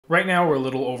Right now, we're a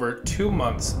little over 2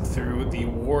 months through the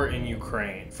war in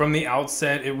Ukraine. From the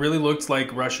outset, it really looked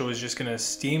like Russia was just gonna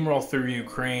steamroll through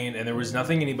Ukraine and there was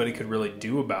nothing anybody could really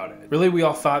do about it. Really, we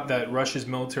all thought that Russia's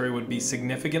military would be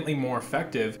significantly more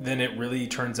effective than it really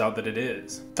turns out that it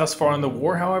is. Thus far in the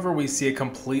war, however, we see a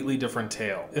completely different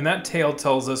tale. And that tale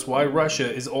tells us why Russia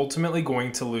is ultimately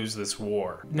going to lose this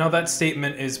war. Now, that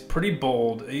statement is pretty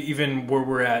bold, even where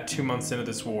we're at 2 months into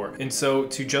this war. And so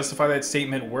to justify that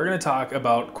statement, we're gonna talk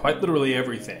about quite literally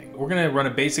everything. We're gonna run a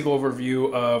basic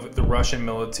overview of the Russian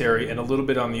military and a little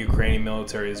bit on the Ukrainian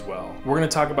military as well. We're gonna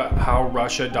talk about how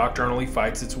Russia doctrinally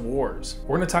fights its wars.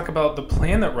 We're gonna talk about the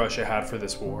plan that Russia had for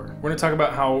this war. We're gonna talk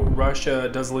about how Russia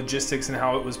does logistics and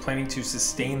how it was planning to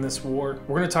sustain this war.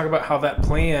 We're gonna talk about how that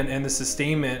plan and the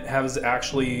sustainment has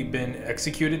actually been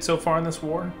executed so far in this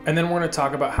war. And then we're gonna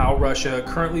talk about how Russia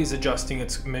currently is adjusting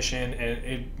its mission and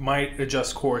it might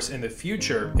adjust course in the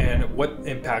future and what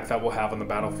impact that will have on the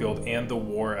battlefield and the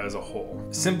war as a whole.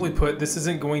 Simply put, this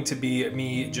isn't going to be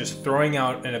me just throwing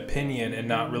out an opinion and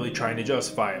not really trying to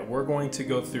justify it. We're going to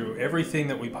go through everything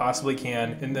that we possibly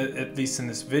can, at least in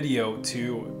this video,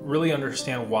 to really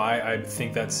understand why I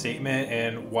think that statement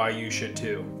and why you should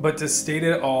too. But to state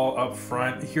it all up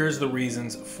front, here's the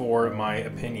reasons for my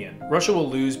opinion. Russia will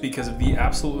lose because of the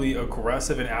absolutely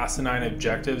aggressive and asinine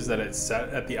objectives that it set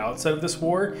at the outset of this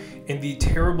war and the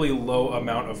terribly low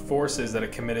amount of forces that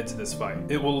it committed to this fight.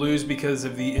 It will lose because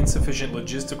of the insufficient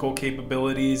logistical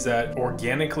capabilities that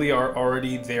organically are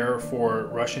already there for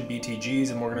Russian BTGs,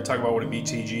 and we're going to talk about what a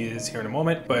BTG is here in a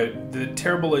moment, but the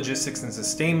terrible logistics and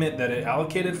sustainment that it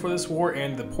allocated for this war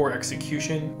and the poor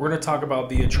execution. We're going to talk about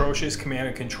the atrocious command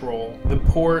and control, the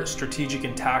poor strategic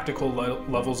and tactical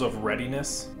levels of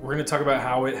readiness. We're going to talk about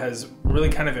how it has really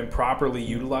kind of improperly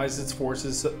utilized its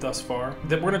forces thus far.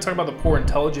 Then we're going to talk about the poor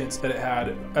intelligence that it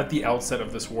had at the outset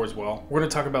of this war as well. We're going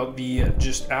to talk about the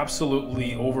just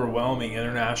absolutely overwhelming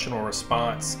international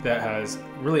response that has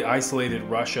really isolated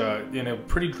Russia in a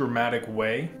pretty dramatic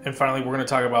way. And finally, we're going to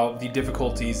talk about the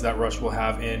difficulties that Russia will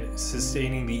have in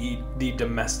sustaining the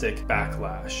domestic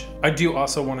backlash. I do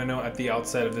also want to note at the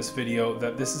outset of this video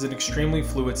that this is an extremely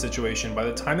fluid situation. By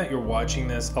the time that you're watching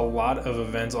this, a lot of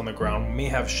events on the ground may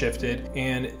have shifted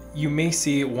and you may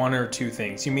see one or two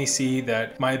things. You may see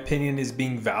that my opinion is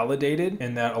being validated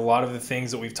and that a lot of the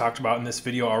things that we've talked about in this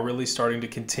video are really starting to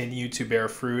continue to bear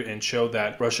fruit and show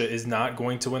that Russia is not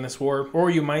going to win this war.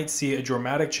 Or you might see a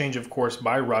dramatic change of course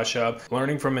by Russia,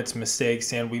 learning from its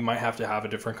mistakes, and we might have to have a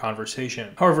different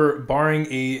conversation. However, barring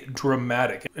a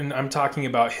dramatic, and I'm talking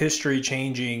about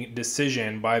history-changing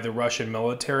decision by the Russian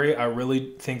military, I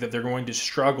really think that they're going to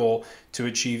struggle to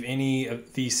achieve any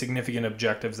of the significant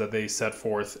objectives that they set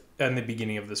forth in the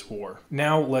beginning of this war.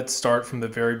 Now let's start from the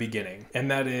very beginning,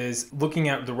 and that is looking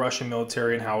at the Russian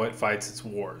military and how it fights its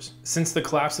wars. Since the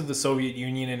collapse of the Soviet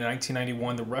Union in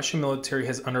 1991, the Russian military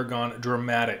has undergone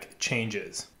dramatic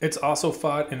changes. It's also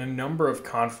fought in a number of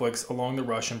conflicts along the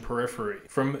Russian periphery,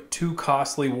 from two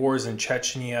costly wars in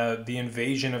Chechnya, the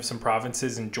invasion of some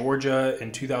provinces in Georgia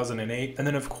in 2008, and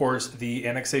then of course the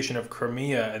annexation of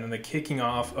Crimea, and then the kicking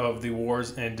off of the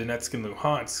wars in Donetsk and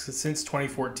Luhansk. Since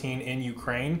 2014 in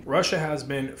Ukraine, Russia has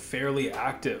been fairly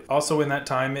active. Also in that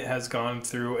time, it has gone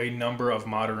through a number of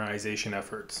modernization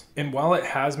efforts. And while it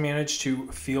has managed to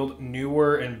field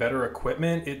newer and better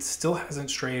equipment, it still hasn't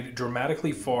strayed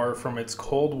dramatically far from its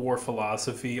Cold War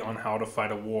philosophy on how to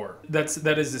fight a war.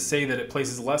 That is to say that it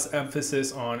places less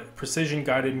emphasis on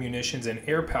precision-guided munitions and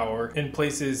air power and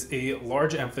places a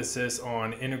large emphasis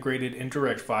on integrated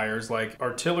indirect fires like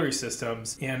artillery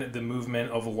systems and the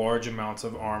movement of large amounts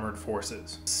of armored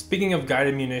forces. Speaking of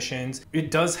guided munitions,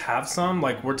 it does have some,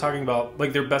 like we're talking about,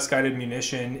 like their best guided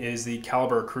munition is the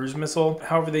Caliber cruise missile.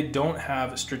 However, they don't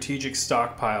have strategic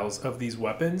stockpiles of these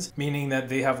weapons, meaning that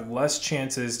they have less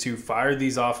chances to fire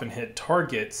these off and hit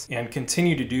targets and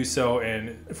continue to do so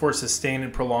and for a sustained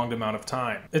and prolonged amount of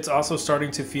time. It's also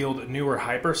starting to field newer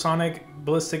hypersonic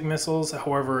ballistic missiles.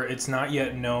 However, it's not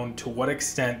yet known to what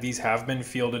extent these have been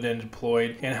fielded and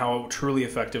deployed and how truly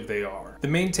effective they are. The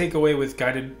main takeaway with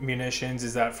guided munitions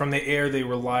is that from the air they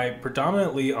rely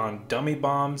predominantly on dummy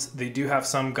bombs. They do have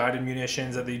some guided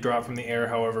munitions that they drop from the air.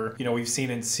 However, we've seen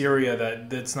in Syria that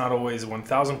that's not always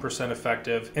 1000%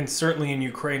 effective, and certainly in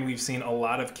Ukraine we've seen a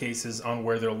lot of cases on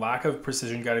where their lack of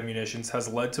precision guided munitions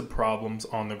has led to problems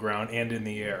on the ground and in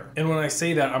the air. And when I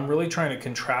say that, I'm really trying to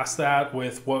contrast that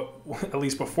with what, at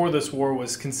least before this war,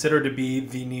 was considered to be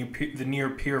the near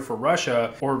peer for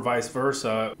Russia, or vice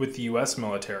versa with the US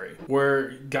military, where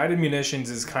guided munitions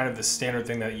is kind of the standard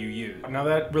thing that you use. Now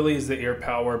that really is the air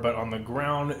power, but on the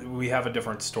ground, we have a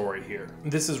different story here.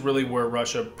 This is really where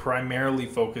Russia primarily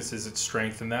focuses its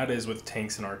strength, and that is with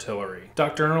tanks and artillery.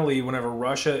 Doctrinally, whenever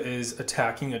Russia is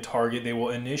attacking a target, they will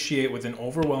initiate with an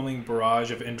overwhelming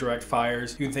barrage of indirect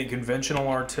fires. You can think conventional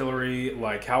artillery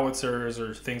like howitzers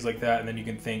or things like that, and then you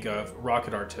can think of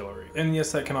rocket artillery. And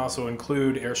yes, that can also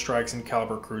include airstrikes and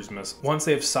caliber cruise missiles. Once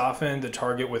they have softened the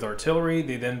target with artillery,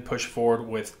 they then push forward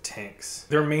with tanks.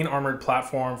 Their main armored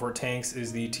platform for tanks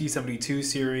is the T-72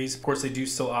 series. Of course, they do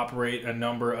still operate a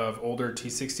number of older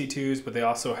T-62s, but they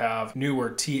also have newer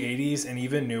T-80s and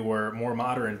even newer, more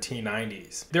modern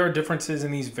T-90s. There are differences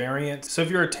in these variants, so if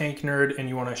you're a tank nerd and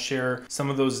you want to share some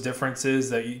of those differences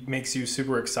that makes you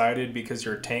super excited because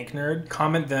you're a tank nerd,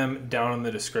 comment them down in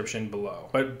the description below.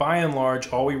 But by and large,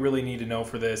 all we really need to know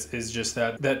for this is just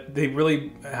that they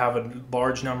really have a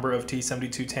large number of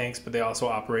T-72 tanks, but they also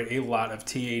operate a lot of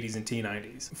T-80s and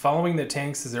T-90s. Following the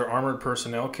tanks is their armored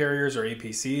personnel carriers, or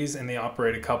APCs, and they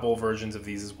operate a couple versions of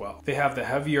these as well. They have the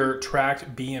heavier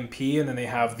tracked BMP, and then they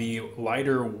have the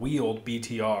lighter wheeled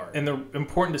BTR. And the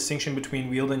important distinction between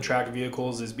wheeled and tracked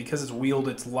vehicles is because it's wheeled,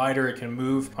 it's lighter, it can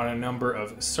move on a number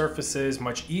of surfaces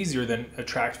much easier than a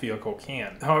tracked vehicle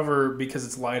can. However, because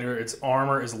it's lighter, its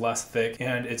armor is less thick,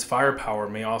 and its firepower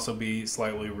may also be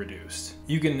slightly reduced.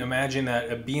 You can imagine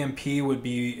that a BMP would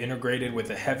be integrated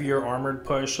with a heavier armored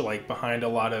push, like behind a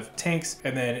lot of tanks,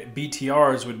 and then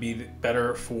BTRs would be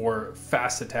better for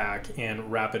fast attack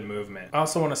and rapid movement. I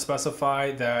also want to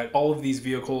specify that all of these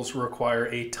vehicles require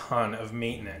a ton of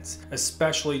maintenance,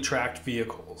 especially tracked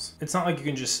vehicles. It's not like you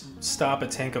can just stop a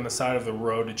tank on the side of the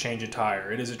road to change a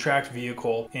tire. It is a tracked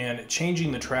vehicle, and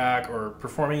changing the track or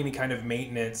performing any kind of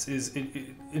maintenance is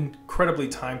incredibly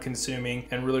time consuming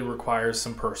and really requires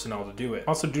some personnel to do it.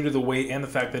 Also, due to the weight and the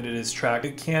fact that it is tracked,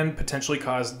 it can potentially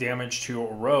cause damage to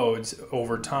roads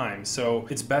over time, so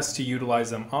it's best to utilize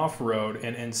them off-road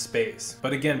and in space.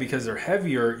 But again, because they're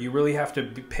heavier, you really have to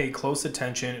pay close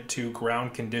attention to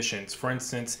ground conditions. For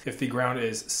instance, if the ground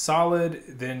is solid,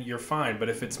 then you're fine, but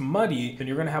if it's muddy, then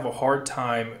you're going to have a hard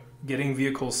time getting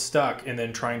vehicles stuck and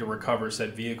then trying to recover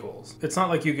said vehicles. It's not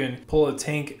like you can pull a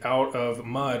tank out of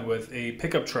mud with a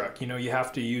pickup truck. You know, you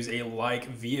have to use a like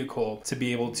vehicle to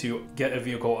be able to get a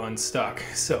vehicle unstuck.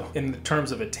 So in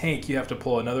terms of a tank, you have to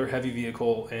pull another heavy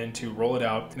vehicle in to roll it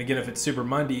out. And again, if it's super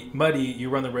muddy,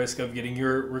 you run the risk of getting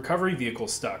your recovery vehicle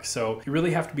stuck. So you really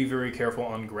have to be very careful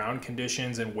on ground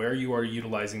conditions and where you are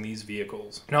utilizing these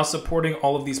vehicles. Now, supporting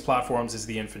all of these platforms is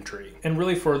the infantry. And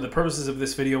really, for the purposes of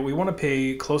this video, we want to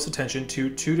pay close attention to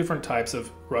two different types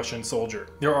of Russian soldier.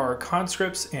 There are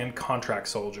conscripts and contract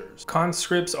soldiers.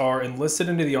 Conscripts are enlisted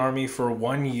into the army for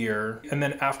 1 year, and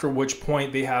then after which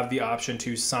point they have the option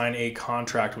to sign a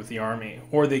contract with the army,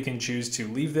 or they can choose to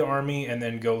leave the army and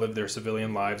then go live their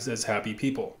civilian lives as happy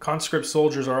people. Conscript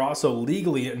soldiers are also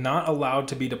legally not allowed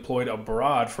to be deployed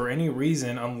abroad for any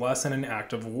reason unless in an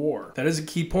act of war. That is a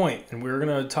key point, and we're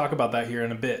going to talk about that here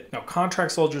in a bit. Now,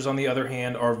 contract soldiers, on the other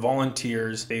hand, are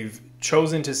volunteers. They've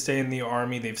chosen to stay in the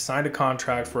army, they've signed a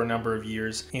contract for a number of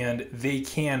years, and they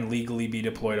can legally be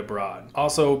deployed abroad.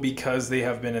 Also, because they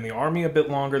have been in the army a bit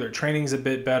longer, their training's a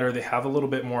bit better, they have a little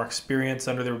bit more experience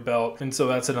under their belt, and so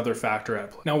that's another factor at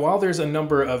play. Now, while there's a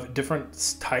number of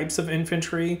different types of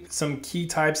infantry, some key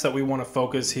types that we want to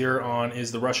focus here on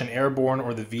is the Russian Airborne,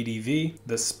 or the VDV,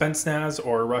 the Spetsnaz,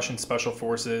 or Russian Special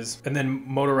Forces, and then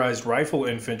motorized rifle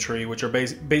infantry, which are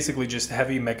basically just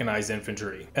heavy mechanized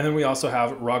infantry. And then we also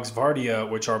have Roxvardia,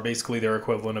 which are basically their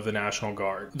equivalent of the National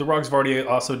Guard. The Roxvardia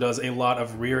also does a lot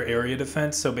of rear area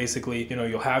defense, so basically, you know,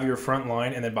 you'll have your front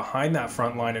line, and then behind that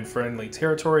front line in friendly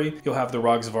territory, you'll have the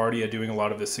Roxvardia doing a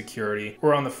lot of the security.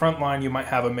 Or on the front line, you might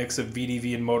have a mix of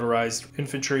VDV and motorized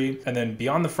infantry, and then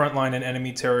beyond the front line in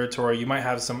enemy territory, you might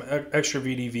have some extra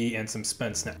VDV and some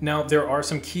Spetsnaz. Now, there are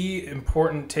some key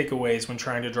important takeaways when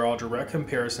trying to draw direct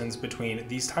comparisons between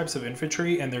these types of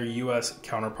infantry and their US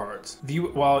counterparts.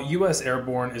 While US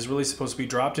Airborne is really supposed to be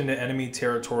dropped into enemy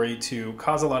territory to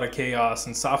cause a lot of chaos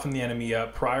and soften the enemy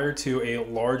up prior to a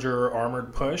larger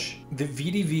armored push, the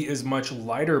VDV is much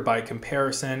lighter by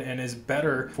comparison and is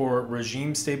better for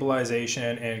regime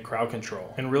stabilization and crowd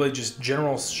control, and really just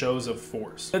general shows of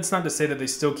force. That's not to say that they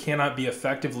still cannot be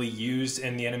effectively used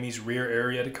in the enemy's rear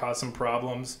area to cause some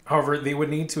problems. However, they would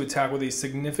need to attack with a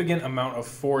significant amount of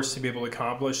force to be able to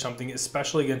accomplish something,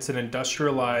 especially against an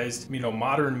industrialized,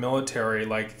 modern military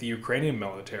like the Ukrainian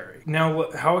military. military.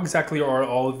 Now, how exactly are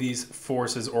all of these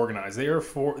forces organized? They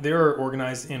are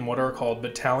organized in what are called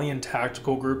battalion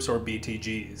tactical groups, or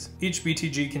BTGs. Each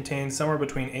BTG contains somewhere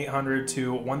between 800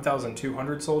 to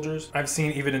 1,200 soldiers. I've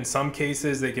seen even in some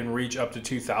cases they can reach up to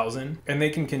 2,000, and they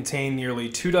can contain nearly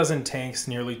 24 tanks,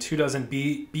 nearly 24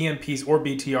 BMPs or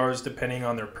BTRs depending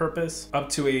on their purpose, up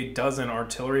to a dozen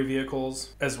artillery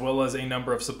vehicles, as well as a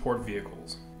number of support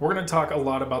vehicles. We're going to talk a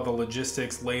lot about the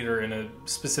logistics later in a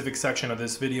specific section of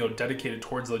this video dedicated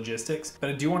towards logistics, but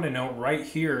I do want to note right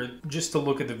here, just to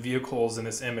look at the vehicles in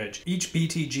this image, each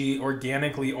BTG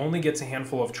organically only gets a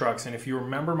handful of trucks. And if you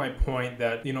remember my point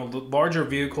that, the larger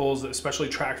vehicles, especially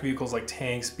tracked vehicles like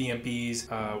tanks,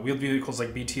 BMPs, wheeled vehicles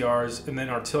like BTRs, and then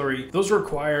artillery, those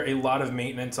require a lot of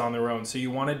maintenance on their own. So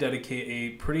you want to dedicate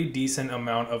a pretty decent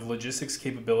amount of logistics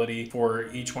capability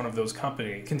for each one of those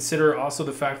companies. Consider also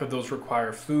the fact that those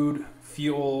require food,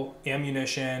 fuel,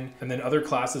 ammunition, and then other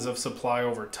classes of supply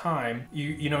over time.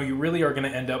 You really are going to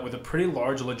end up with a pretty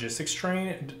large logistics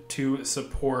strain to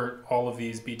support all of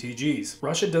these BTGs.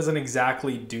 Russia doesn't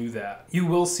exactly do that. You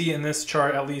will see in this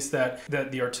chart at least that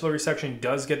the artillery section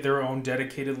does get their own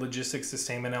dedicated logistics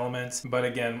sustainment elements, but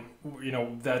again,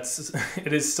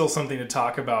 it is still something to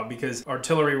talk about because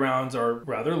artillery rounds are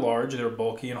rather large, they're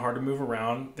bulky and hard to move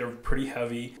around, they're pretty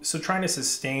heavy. So trying to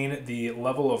sustain the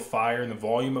level of fire and the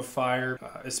volume of fire,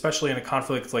 especially in a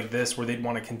conflict like this where they'd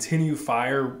want to continue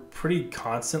fire pretty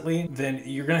constantly, then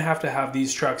you're going to have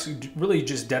these trucks really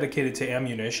just dedicated to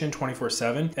ammunition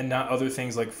 24/7 and not other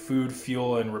things like food,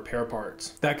 fuel, and repair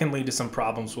parts. That can lead to some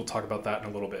problems. We'll talk about that in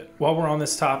a little bit. While we're on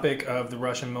this topic of the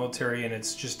Russian military and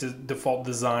its just a default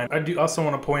design, I do also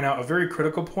want to point out a very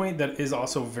critical point that is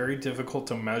also very difficult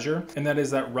to measure, and that is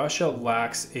that Russia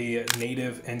lacks a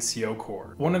native NCO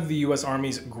corps. One of the US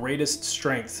Army's greatest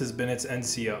strengths has been its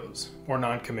NCOs, or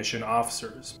non-commissioned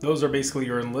officers. Those are basically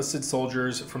your enlisted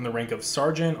soldiers from the rank of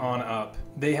sergeant on up.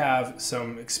 They have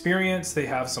some experience, they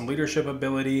have some leadership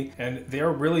ability, and they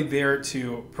are really there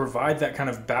to provide that kind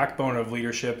of backbone of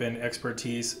leadership and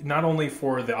expertise, not only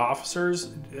for the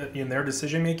officers in their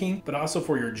decision making, but also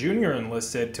for your junior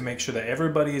enlisted to make sure that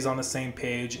everybody is on the same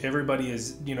page, everybody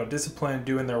is, disciplined,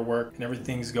 doing their work, and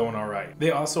everything's going all right.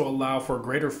 They also allow for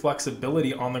greater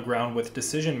flexibility on the ground with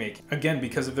decision making. Again,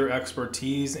 because of their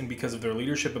expertise and because of their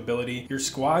leadership ability, your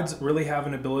squads really have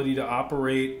an ability to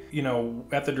operate,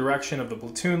 at the direction of the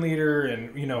platoon leader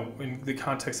and, in the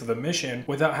context of the mission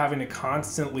without having to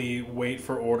constantly wait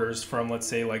for orders from, let's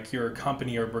say, like your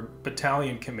company or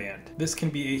battalion command. This can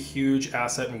be a huge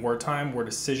asset in wartime where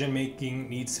decision making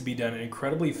needs to be done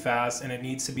incredibly fast and it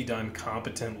needs to be done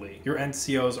competently. Your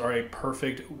NCOs are a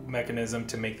perfect mechanism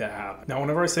to make that happen. Now,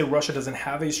 whenever I say Russia doesn't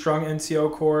have a strong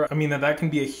NCO corps, I mean that can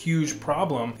be a huge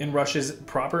problem in Russia's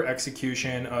proper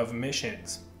execution of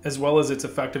missions, as well as its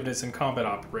effectiveness in combat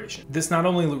operation. This not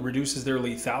only reduces their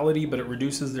lethality, but it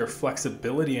reduces their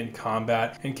flexibility in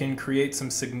combat and can create some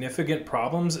significant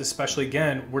problems, especially,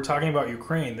 again, we're talking about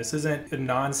Ukraine. This isn't a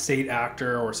non-state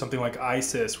actor or something like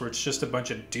ISIS where it's just a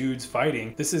bunch of dudes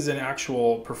fighting. This is an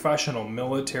actual professional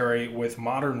military with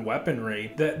modern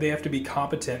weaponry that they have to be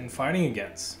competent in fighting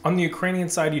against. On the Ukrainian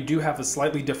side, you do have a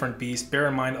slightly different beast. Bear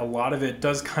in mind, a lot of it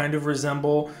does kind of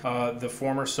resemble the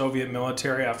former Soviet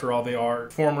military. After all, they are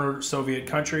former Soviet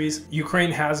countries. Ukraine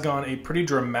has gone a pretty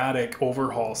dramatic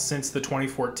overhaul since the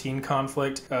 2014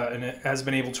 conflict, and it has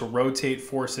been able to rotate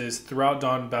forces throughout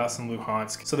Donbass and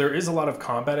Luhansk. So there is a lot of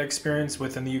combat experience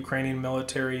within the Ukrainian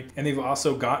military, and they've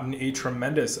also gotten a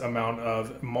tremendous amount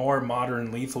of more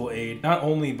modern lethal aid, not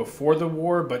only before the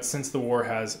war, but since the war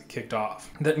has kicked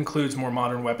off. That includes more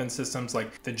modern weapon systems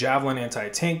like the Javelin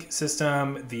anti-tank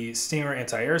system, the Stinger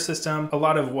anti-air system. A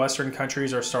lot of Western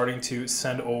countries are starting to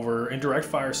send over indirect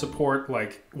fire support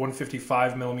like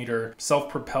 155mm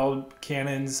self-propelled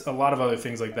cannons, a lot of other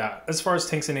things like that. As far as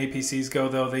tanks and APCs go,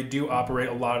 though, they do operate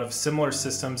a lot of similar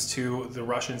systems to the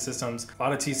Russian systems. A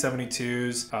lot of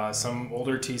T-72s, some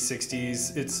older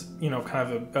T-60s. It's,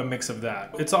 kind of a mix of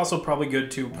that. It's also probably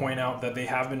good to point out that they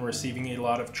have been receiving a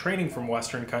lot of training from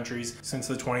Western countries since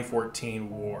the 2014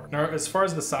 war. Now, as far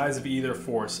as the size of either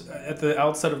force, at the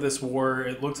outset of this war,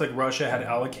 it looks like Russia had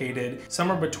allocated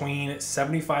somewhere between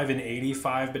 75 and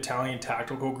 85 battalion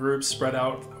tactical groups spread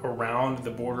out around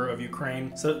the border of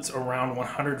Ukraine. So it's around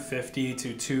 150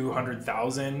 to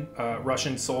 200,000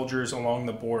 Russian soldiers along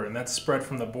the border, and that's spread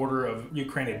from the border of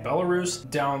Ukraine and Belarus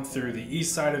down through the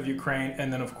east side of Ukraine,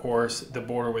 and then of course the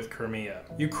border with Crimea.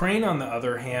 Ukraine, on the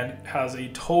other hand, has a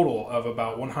total of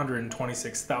about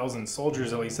 126,000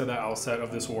 soldiers, at least at the outset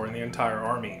of this war, in the entire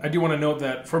army. I do want to note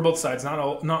that for both sides, not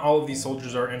all of these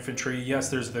soldiers are infantry. Yes,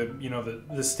 there's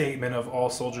the statement of all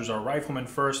soldiers are riflemen, in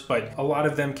first, but a lot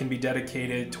of them can be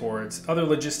dedicated towards other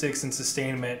logistics and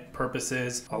sustainment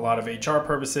purposes, a lot of HR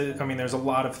purposes. I mean, there's a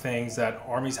lot of things that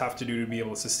armies have to do to be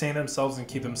able to sustain themselves and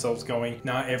keep themselves going.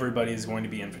 Not everybody is going to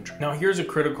be infantry. Now, here's a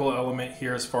critical element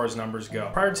here as far as numbers go.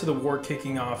 Prior to the war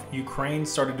kicking off, Ukraine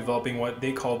started developing what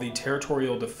they call the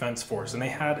Territorial Defense Force, and they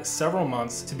had several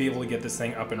months to be able to get this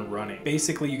thing up and running.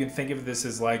 Basically, you can think of this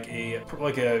as like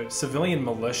a civilian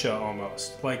militia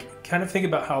almost. Like, kind of think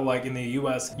about how like in the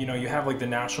US, you know, you have like the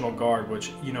National Guard,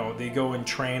 which, you know, they go and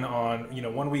train on, you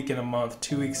know, 1 week in a month,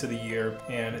 2 weeks of the year,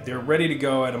 and they're ready to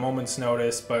go at a moment's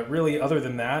notice, but really other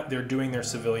than that, they're doing their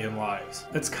civilian lives.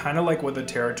 That's kind of like what the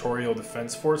Territorial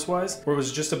Defense Force was, where it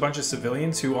was just a bunch of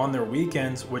civilians who on their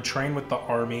weekends would train with the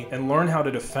army and learn how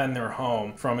to defend their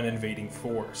home from an invading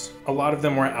force. A lot of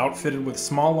them were outfitted with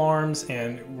small arms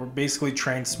and were basically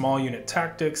trained small unit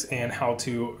tactics and how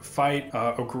to fight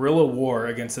a guerrilla war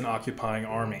against an occupying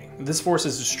army. This force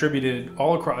is distributed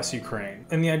all across Ukraine,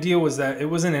 and the idea was that it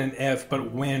wasn't an if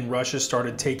but when Russia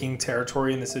started taking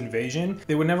territory in this invasion,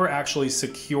 they would never actually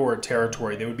secure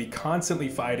territory. They would be constantly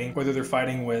fighting, whether they're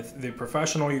fighting with the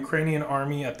professional Ukrainian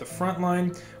army at the front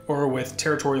line or with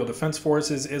territorial defense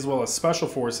forces as well as special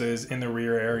forces in the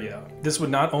rear area. This would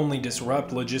not only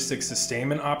disrupt logistic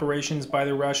sustainment operations by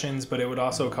the Russians, but it would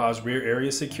also cause rear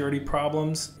area security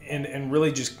problems and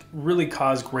really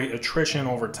cause great attrition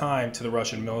over time to the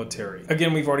Russian military.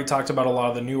 Again, we've already talked about a lot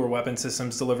of the newer weapon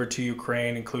systems delivered to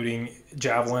Ukraine, including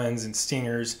javelins and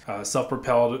stingers,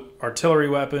 self-propelled artillery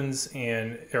weapons,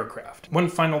 and aircraft. One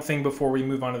final thing before we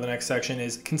move on to the next section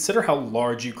is consider how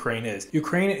large Ukraine is.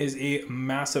 Ukraine is a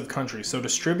massive country, so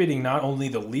distributing not only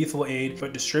the lethal aid,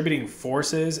 but distributing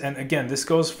forces, and again, this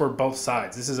goes for both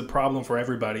sides. This is a problem for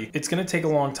everybody. It's going to take a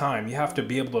long time. You have to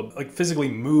be able to like physically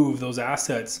move those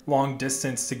assets long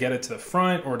distance to get it to the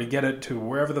front or to get it to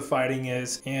wherever the fighting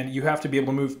is, and you have to be able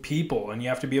to move people, and you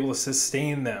have to be able to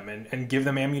sustain them and give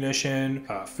them ammunition,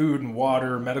 food and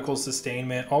water, medical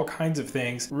sustainment, all kinds of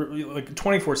things, like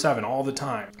 24/7 all the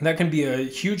time. That can be a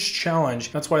huge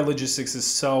challenge. That's why logistics is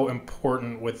so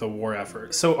important with the war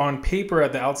effort. So on paper,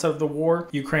 at the outset of the war,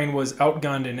 Ukraine was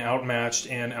outgunned and outmatched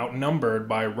and outnumbered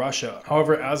by Russia.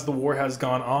 However, as the war has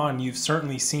gone on, you've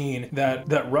certainly seen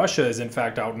that Russia is in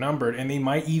fact outnumbered, and they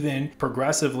might even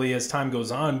progressively as time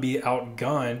goes on be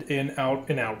outgunned and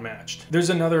outmatched. There's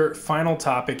another final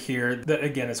topic here that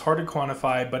again is hard to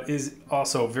quantify but is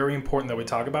also very important that we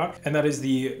talk about, and that is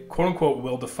the quote-unquote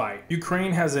will to fight.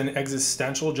 Ukraine has an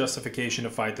existential justification to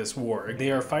fight this war.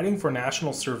 They are fighting for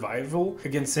national survival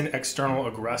against an external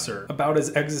aggressor, about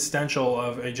as existential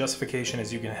of a justification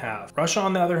as you can have. Russia,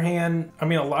 on the other hand, I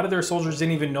mean, a lot of their soldiers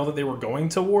didn't even know that they were going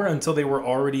to war until they were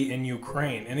already in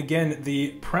Ukraine. And again, the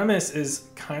premise is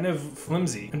kind of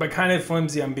flimsy. And by kind of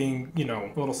flimsy, I'm being, you know,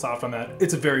 a little soft on that.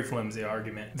 It's a very flimsy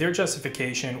argument. Their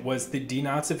justification was the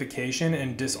denazification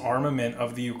and disarmament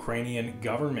of the Ukrainian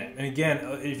government. And again,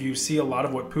 if you see a lot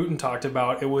of what Putin talked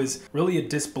about, it was really a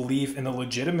disbelief in the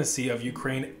legitimacy of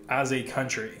Ukraine as a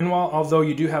country. And although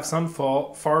you do have some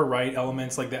far-right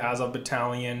elements like the Azov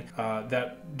Battalion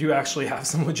that do actually have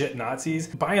some legit Nazis,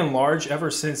 by and large,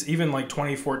 ever since even like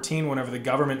 2014, whenever the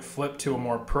government flipped to a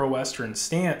more pro-Western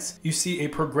stance, you see a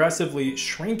progressively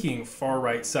shrinking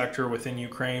far-right sector within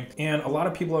Ukraine. And a lot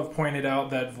of people have pointed out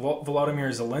that Volodymyr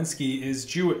Zelensky is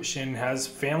Jewish and has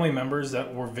family members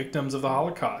that were victims of the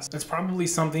Holocaust. That's probably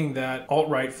something that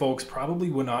alt-right folks probably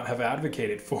would not have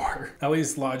advocated for. At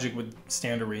least logic would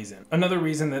stand to reason. Another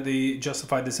reason that they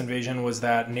justified this invasion was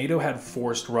that NATO had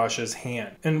forced Russia's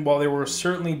hand. And while there will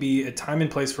certainly be a time and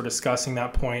place for discussing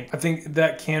that point, I think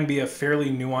that can be a fairly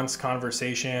nuanced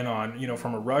conversation on, you know,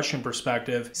 from a Russian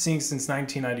perspective, seeing since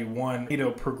 1991,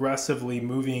 NATO progressively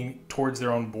moving towards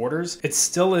their own borders, it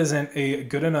still isn't a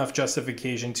good enough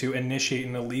justification to initiate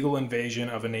an illegal invasion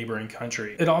of a neighboring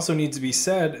country. It also needs to be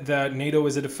said that NATO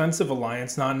is a defensive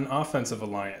alliance, not an offensive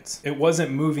alliance. It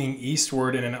wasn't moving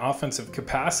eastward in an offensive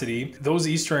capacity. Those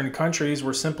eastern countries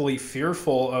were simply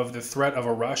fearful of the threat of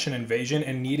a Russian invasion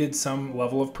and needed some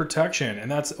level of protection. And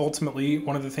that's ultimately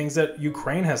one of the things that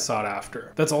Ukraine has sought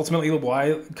after. That's ultimately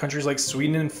why countries like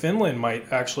Sweden and Finland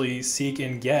might actually seek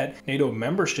and get NATO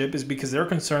membership, is because they're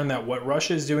concerned that what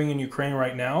Russia is doing in Ukraine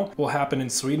right now will happen in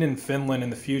Sweden and Finland in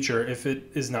the future if it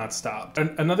is not stopped.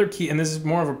 Another key, and this is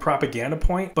more of a propaganda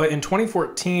point, but in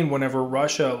 2014, whenever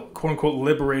Russia quote-unquote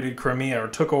liberated Crimea or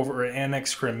took over or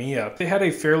annexed Crimea, they had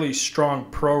a fairly strong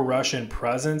pro-Russian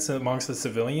presence among amongst the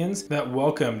civilians that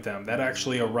welcomed them, that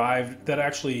actually arrived, that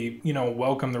actually,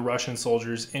 welcomed the Russian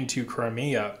soldiers into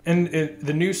Crimea. And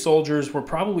the new soldiers were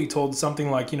probably told something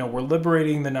like, we're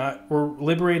liberating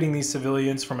these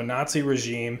civilians from a Nazi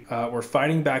regime. We're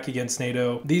fighting back against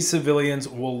NATO. These civilians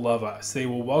will love us. They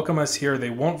will welcome us here. They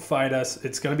won't fight us.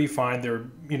 It's going to be fine. They're,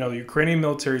 the Ukrainian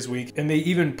military is weak. And they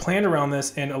even planned around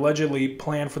this and allegedly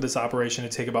planned for this operation to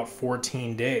take about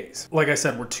 14 days. Like I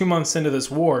said, we're 2 months into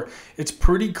this war. It's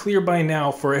pretty clear by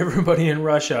now for everybody in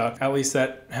Russia, at least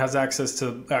that has access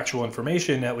to actual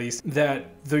information, at least, that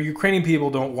the Ukrainian people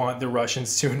don't want the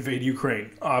Russians to invade Ukraine.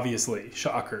 Obviously,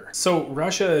 shocker. So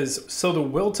the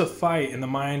will to fight in the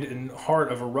mind and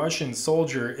heart of a Russian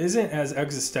soldier isn't as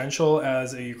existential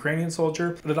as a Ukrainian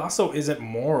soldier, but it also isn't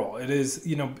moral. It is,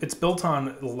 it's built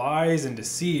on lies and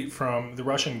deceit from the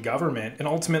Russian government. And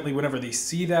ultimately, whenever they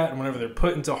see that and whenever they're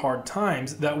put into hard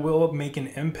times, that will make an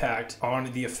impact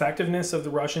on the effectiveness of the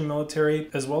Russian military,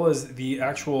 as well as the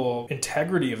actual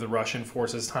integrity of the Russian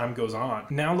force as time goes on.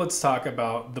 Now let's talk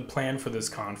about the plan for this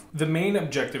conflict. The main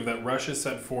objective that Russia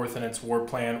set forth in its war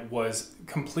plan was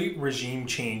complete regime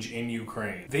change in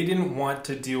Ukraine. They didn't want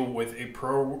to deal with a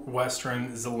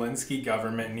pro-Western Zelensky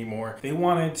government anymore. They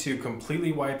wanted to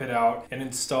completely wipe it out and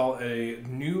install a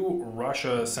new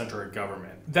Russia-centric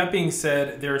government. That being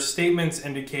said, their statements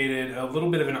indicated a little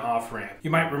bit of an off-ramp. You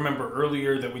might remember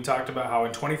earlier that we talked about how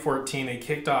in 2014 they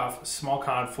kicked off small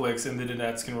conflicts in the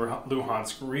Donetsk and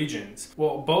Luhansk regions.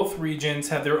 Well, both regions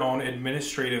had their own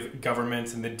administrative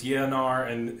governments in the DNR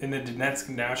and in the Donetsk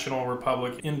National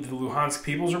Republic, in the Luhansk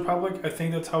People's Republic, I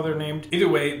think that's how they're named. Either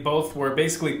way, both were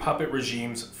basically puppet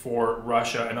regimes for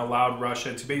Russia and allowed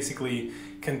Russia to basically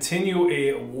continue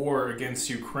a war against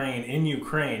Ukraine in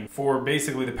Ukraine for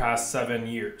basically the past 7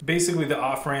 years. Basically, the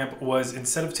off-ramp was,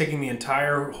 instead of taking the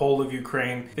entire whole of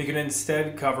Ukraine, they could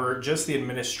instead cover just the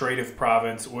administrative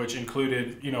province, which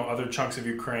included, other chunks of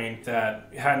Ukraine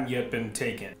that hadn't yet been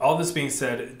taken. All this being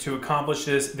said, to accomplish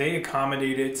this, they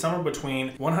accommodated somewhere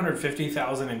between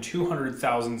 150,000 and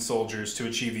 200,000 soldiers to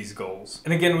achieve these goals.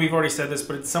 And again, we've already said this,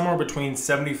 but it's somewhere between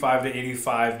 75 to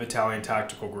 85 battalion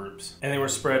tactical groups. And they were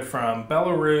spread from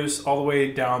Belarus all the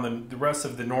way down the rest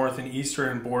of the north and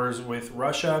eastern borders with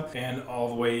Russia and all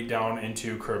the way down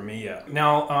into Crimea.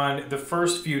 Now, on the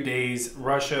first few days,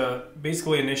 Russia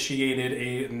basically initiated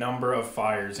a number of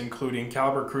fires, including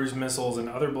caliber cruise missiles and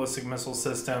other ballistic missile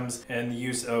systems, and the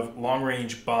use of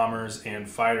long-range bombers and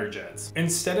fighter jets.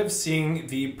 Instead of seeing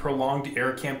the prolonged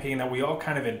air campaign that we all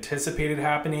kind of anticipated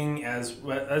happening as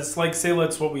like, say,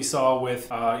 that's what we saw with,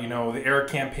 the air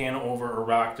campaign over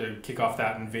Iraq to kick off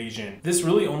that invasion. This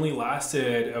really only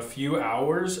lasted a few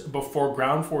hours before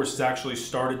ground forces actually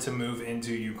started to move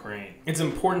into Ukraine. It's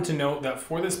important to note that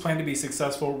for this plan to be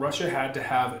successful, Russia had to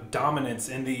have dominance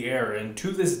in the air, and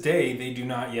to this day, they do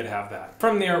not yet have that.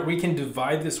 From there, we can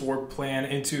divide this war plan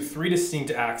into 3 distinct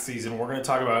axes, and we're going to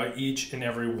talk about each and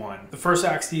every one. The first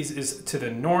axis is to the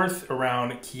north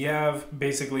around Kiev,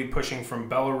 basically pushing from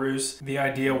Belarus. The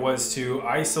idea was to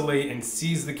isolate and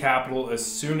seize the capital as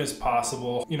soon as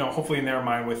possible, hopefully in their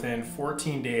mind within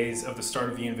 14 days of the start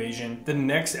of the invasion. The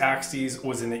next axis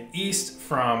was in the east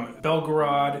from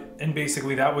Belgorod, and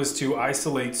basically that was to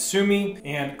isolate Sumy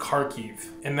and Kharkiv.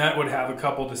 And that would have a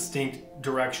couple distinct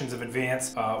directions of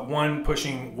advance, one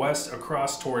pushing west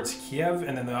across towards Kiev,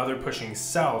 and then the other pushing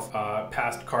south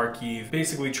past Kharkiv,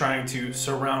 basically trying to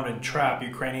surround and trap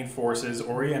Ukrainian forces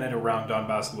oriented around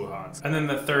Donbass, Luhansk. And then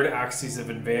the third axis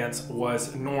of advance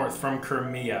was north from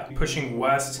Crimea, pushing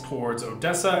west towards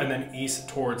Odessa and then east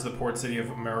towards the port city of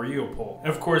Mariupol. And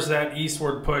of course, that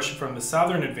eastward push from the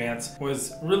southern advance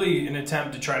was really an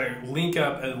attempt to try to link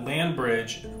up a land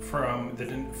bridge from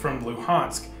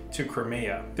Luhansk to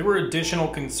Crimea. There were additional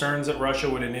concerns that Russia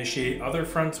would initiate other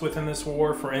fronts within this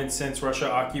war. For instance,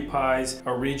 Russia occupies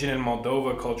a region in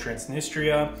Moldova called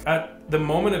Transnistria. At the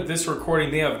moment of this recording,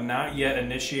 they have not yet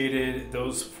initiated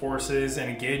those forces and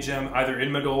engaged them either in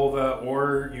Moldova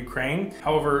or Ukraine.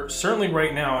 However, certainly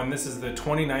right now, and this is the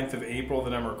 29th of April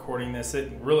that I'm recording this,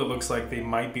 it really looks like they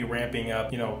might be ramping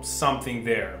up, something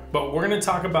there. But we're going to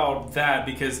talk about that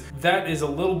because that is a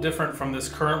little different from this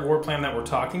current war plan that we're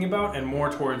talking about and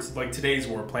more towards like today's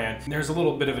war plan. There's a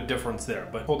little bit of a difference there,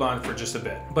 but hold on for just a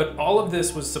bit. But all of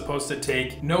this was supposed to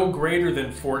take no greater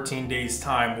than 14 days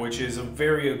time, which is a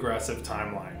very aggressive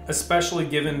timeline. especially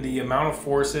given the amount of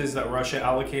forces that Russia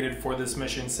allocated for this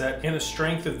mission set and the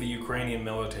strength of the Ukrainian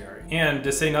military. And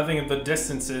to say nothing of the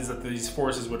distances that these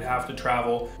forces would have to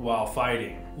travel while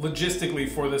fighting. Logistically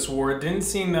for this war, it didn't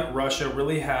seem that Russia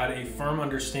really had a firm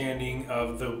understanding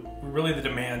of the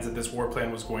demands that this war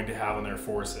plan was going to have on their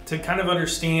forces. To kind of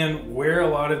understand where a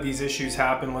lot of these issues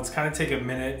happen, let's kind of take a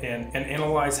minute and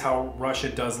analyze how Russia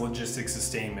does logistics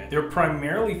sustainment. They're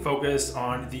primarily focused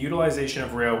on the utilization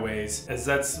of railways, as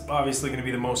that's obviously going to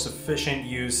be the most efficient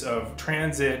use of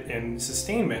transit and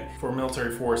sustainment for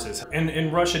military forces.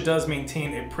 And Russia does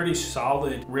maintain a pretty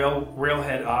solid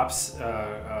railhead ops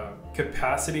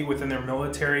capacity within their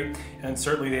military, and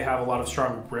certainly they have a lot of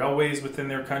strong railways within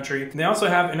their country. They also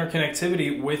have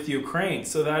interconnectivity with Ukraine,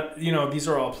 so that, you know, these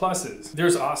are all pluses.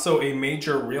 There's also a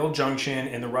major rail junction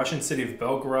in the Russian city of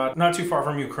Belgorod, not too far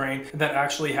from Ukraine, that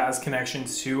actually has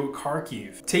connections to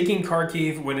Kharkiv. Taking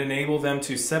Kharkiv would enable them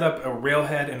to set up a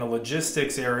railhead and a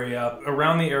logistics area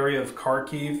around the area of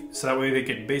Kharkiv, so that way they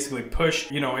could basically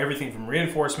push, you know, everything from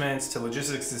reinforcements to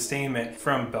logistics sustainment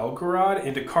from Belgorod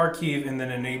into Kharkiv, and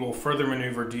then enable further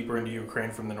maneuver deeper into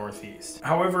Ukraine from the northeast.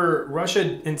 However,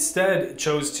 Russia instead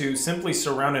chose to simply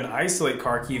surround and isolate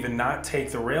Kharkiv and not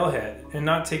take the railhead, and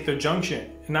not take the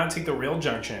junction, and not take the rail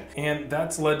junction. And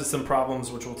that's led to some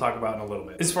problems, which we'll talk about in a little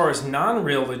bit. As far as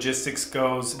non-rail logistics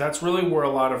goes, that's really where a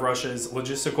lot of Russia's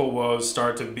logistical woes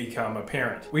start to become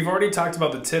apparent. We've already talked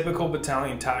about the typical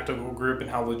battalion tactical group and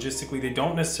how logistically they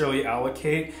don't necessarily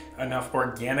allocate enough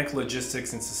organic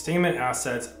logistics and sustainment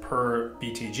assets per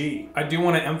BTG. I do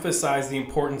want to emphasize the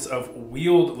importance of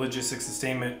wheeled logistics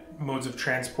sustainment modes of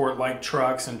transport like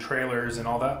trucks and trailers and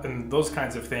all that and those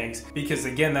kinds of things, because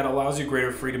again, that allows you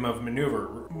greater freedom of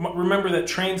maneuver. Remember that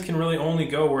trains can really only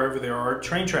go wherever there are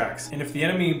train tracks, and if the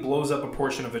enemy blows up a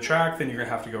portion of the track, then you're gonna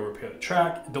have to go repair the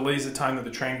track. It delays the time that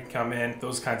the train can come in.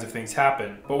 Those kinds of things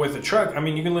happen. But with a truck, I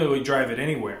mean, you can literally drive it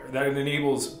anywhere. That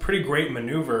enables pretty great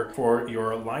maneuver for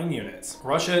your line units.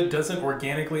 Russia doesn't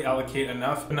organically allocate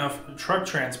enough truck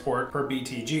transport per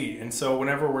BTG, and so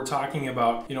whenever we're talking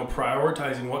about, you know,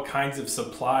 prioritizing what kinds of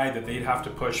supply that they'd have to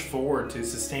push forward to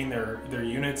sustain their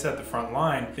units at the front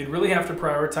line, they'd really have to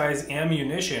prioritize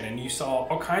ammunition. And you saw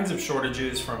all kinds of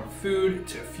shortages from food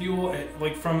to fuel,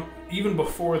 like from even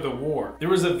before the war. There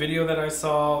was a video that I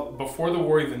saw before the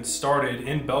war even started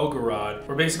in Belgorod,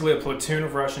 where basically a platoon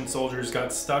of Russian soldiers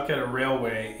got stuck at a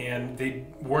railway and they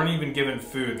weren't even given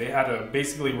food. They had to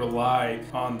basically rely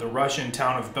on the Russian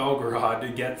town of Belgorod to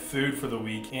get food for the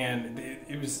week. And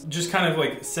it was just kind of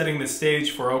like setting the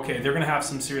stage for, okay, they're gonna have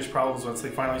some serious problems once they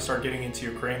finally start getting into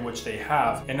Ukraine, which they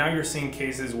have. And now you're seeing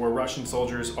cases where Russian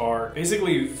soldiers are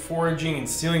basically foraging and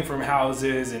stealing from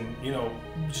houses and, you know,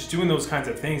 just doing those kinds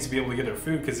of things to be able to get their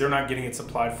food because they're not getting it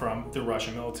supplied from the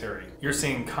Russian military. You're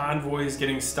seeing convoys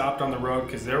getting stopped on the road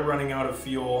because they're running out of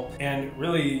fuel, and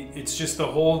really it's just the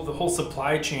whole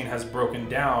supply chain has broken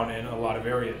down in a lot of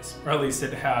areas, or at least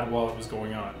it had while it was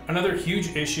going on. Another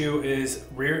huge issue is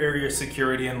rear area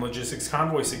security and logistics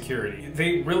convoy security.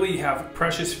 They really have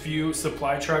precious few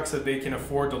supply trucks that they can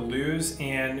afford to lose,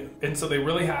 and so they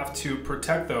really have to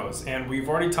protect those. And we've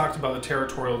already talked about the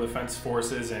territorial defense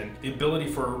forces and the ability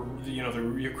for, you know,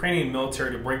 the Ukrainian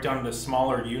military to break down into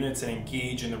smaller units and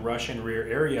engage in the Russian rear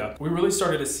area. We really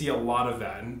started to see a lot of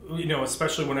that, and, you know,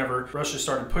 especially whenever Russia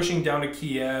started pushing down to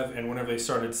Kiev and whenever they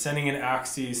started sending in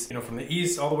axes, you know, from the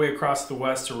east all the way across the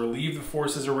west to relieve the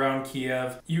forces around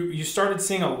Kiev. You started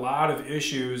seeing a lot of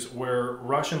issues where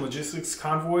Russian logistics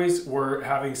convoys were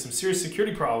having some serious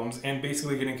security problems and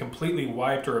basically getting completely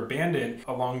wiped or abandoned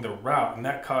along the route, and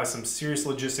that caused some serious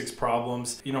logistics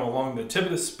problems, you know, along the tip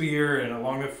of the spear and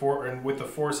along the and with the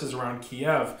forces around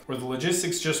Kiev, where the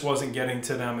logistics just wasn't getting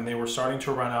to them and they were starting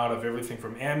to run out of everything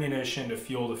from ammunition to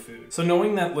fuel to food. So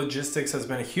knowing that logistics has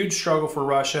been a huge struggle for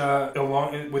Russia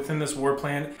within this war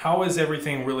plan, how has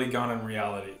everything really gone in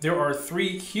reality? There are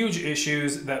three huge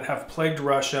issues that have plagued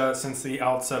Russia since the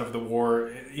outset of the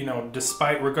war, you know,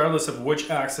 regardless of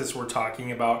which axis we're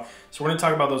talking about. So we're going to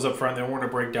talk about those up front, then we're going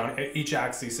to break down each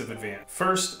axis of advance.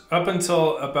 First, up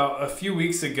until about a few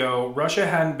weeks ago, Russia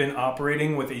hadn't been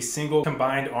operating with a single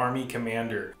combined army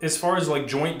commander. As far as like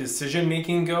joint decision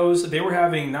making goes, they were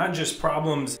having not just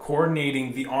problems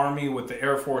coordinating the army with the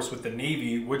Air Force with the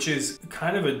Navy, which is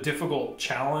kind of a difficult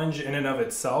challenge in and of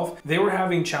itself. They were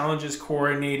having challenges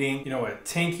coordinating, you know, a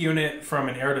tank unit from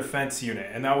an air defense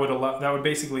unit, and that would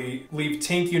basically leave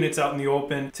tank units out in the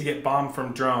open to get bombed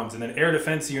from drones, and then air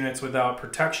defense units without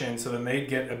protection, so then they'd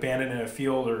get abandoned in a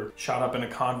field or shot up in a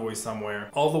convoy somewhere.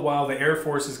 All the while the Air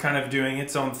Force is kind of doing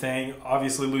its own thing, Ukraine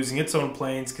obviously losing its own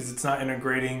planes because it's not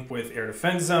integrating with air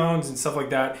defense zones and stuff like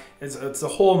that. It's a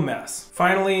whole mess.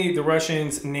 Finally, the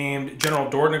Russians named General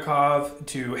Dvornikov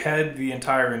to head the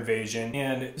entire invasion,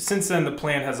 and since then the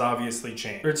plan has obviously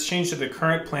changed. It's changed to the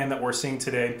current plan that we're seeing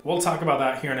today. We'll talk about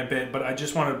that here in a bit, but I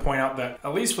just wanted to point out that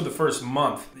at least for the first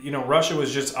month, Russia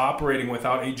was just operating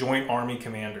without a joint army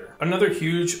commander. Another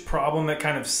huge problem that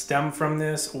kind of stemmed from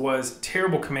this was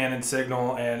terrible command and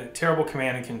signal and terrible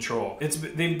command and control.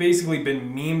 They've basically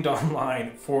been memed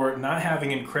online for not having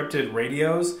encrypted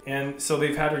radios, and so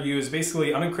they've had to use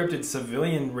basically unencrypted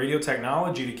civilian radio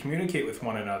technology to communicate with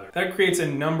one another. That creates a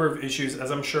number of issues,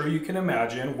 as I'm sure you can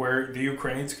imagine, where the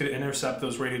Ukrainians could intercept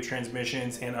those radio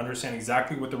transmissions and understand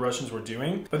exactly what the Russians were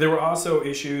doing. But there were also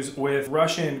issues with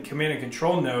Russian command and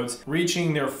control nodes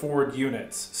reaching their forward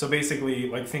units. So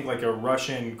basically, think like a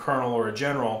Russian colonel or a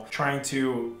general trying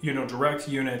to, direct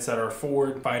units that are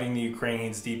forward fighting the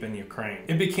Ukrainians deep in Ukraine.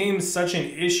 It became such an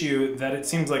issue that it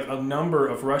seems like a number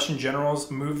of Russian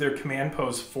generals moved their command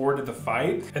posts forward to the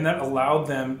fight, and that allowed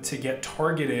them to get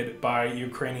targeted by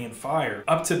Ukrainian fire.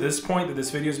 Up to this point that this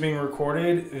video is being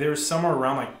recorded, there's somewhere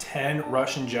around 10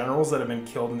 Russian generals that have been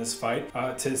killed in this fight,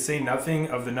 to say nothing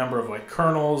of the number of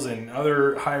colonels and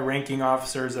other high-ranking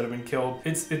officers that have been killed.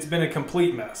 It's been a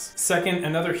complete mess. Second,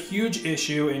 another huge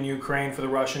issue in Ukraine for the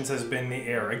Russians has been the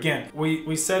air. Again,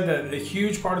 we said that a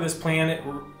huge part of this plan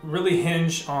really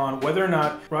hinged on whether or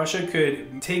not Russia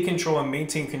could take control and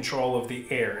maintain control of the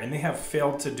air, and they have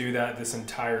failed to do that this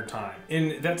entire time.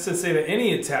 And that's to say that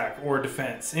any attack or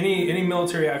defense, any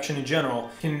military action in general,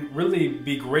 can really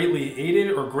be greatly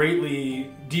aided or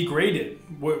greatly degraded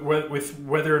with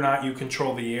whether or not you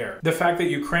control the air. The fact that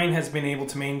Ukraine has been able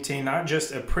to maintain not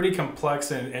just a pretty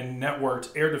complex and networked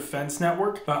air defense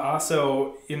network, but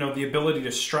also, the ability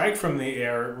to strike from the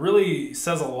air really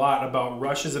says a lot about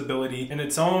Russia's ability in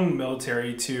its own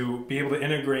military to be able to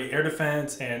integrate air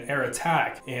defense and air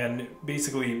attack and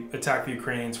basically attack the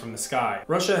Ukrainians from the sky.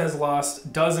 Russia has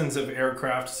lost dozens of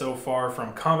aircraft so far,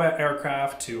 from combat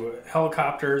aircraft to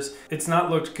helicopters. It's not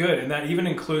looked good, and that even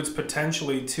includes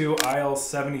potentially 2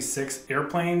 IL-76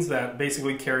 airplanes that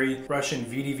basically carry Russian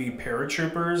VDV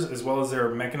paratroopers as well as their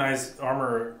mechanized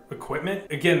armor equipment.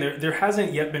 Again, there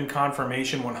hasn't yet been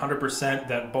confirmation 100%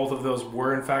 that both of those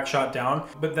were in fact shot down,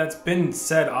 but that's been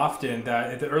said often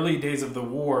that at the early days of the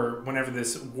war, whenever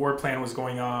this war plan was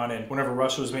going on and whenever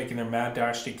Russia was making their mad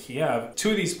dash to Kiev,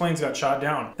 2 of these planes got shot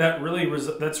down. That's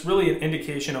really an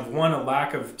indication of, 1, a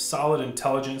lack of solid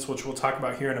intelligence, which we'll talk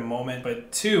about here in a moment,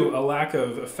 but 2, a lack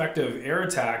of effective air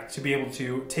attack to be able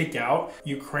to take out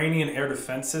Ukrainian air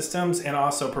defense systems and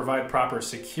also provide proper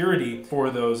security for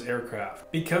those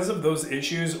aircraft. Because of those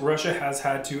issues, Russia has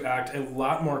had to act a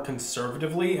lot more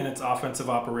conservatively in its offensive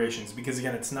operations, because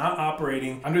again, it's not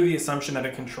operating under the assumption that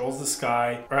it controls the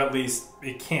sky, or at least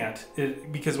it can't,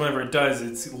 because whenever it does,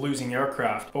 it's losing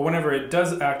aircraft. But whenever it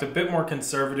does act a bit more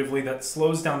conservatively, that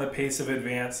slows down the pace of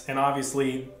advance, and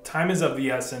obviously time is of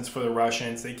the essence for the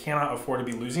Russians. They cannot afford to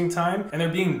be losing time, and they're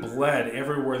being bled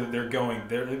everywhere that they're going.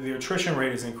 The attrition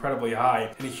rate is incredibly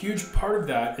high, and a huge part of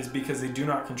that is because they do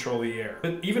not control the air.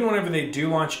 But even whenever they do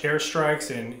launch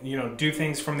airstrikes and do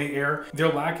things from the air, their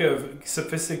lack of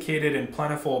sophisticated and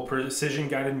plentiful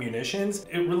precision-guided munitions,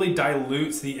 it really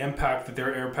dilutes the impact that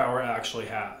their air power actually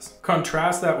has.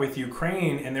 Contrast that with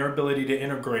Ukraine and their ability to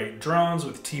integrate drones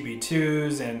with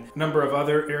TB2s and a number of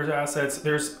other air assets.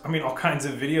 There's, all kinds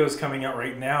of videos coming out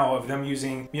right now of them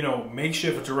using,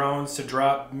 makeshift drones to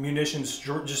drop munitions,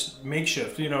 just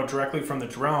makeshift, directly from the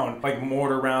drone, like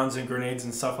mortar rounds and grenades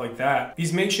and stuff like that.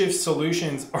 These makeshift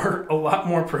solutions are a lot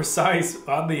more precise,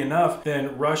 oddly enough,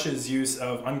 than Russia's use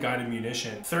of unguided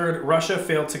munition. Third, Russia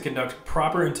failed to conduct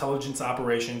proper intelligence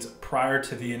operations prior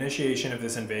to the initiation of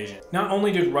this invasion. Not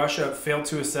only did Russia fail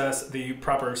to assess the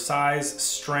proper size,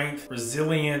 strength,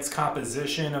 resilience,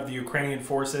 composition of the Ukrainian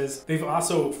forces, they've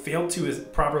also failed to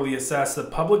properly assess the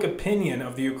public opinion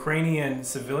of the Ukrainian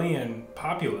civilian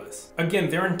populace. Again,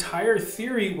 their entire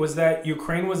theory was that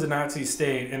Ukraine was a Nazi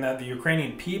state and that the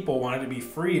Ukrainian people wanted to be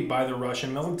freed by the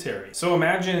Russian military. So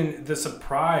imagine the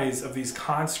surprise of these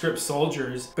conscript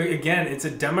soldiers. But again, it's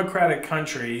a democratic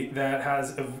country that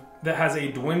has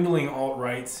a dwindling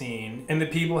alt-right scene, and the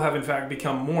people have in fact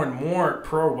become more and more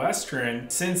pro-Western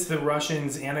since the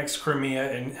Russians annexed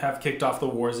Crimea and have kicked off the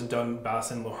wars in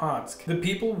Donbass and Luhansk. The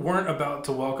people weren't about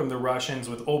to welcome the Russians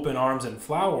with open arms and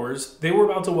flowers, they were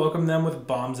about to welcome them with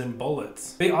bombs and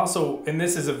bullets. They also, and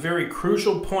this is a very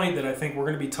crucial point that I think we're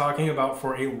going to be talking about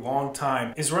for a long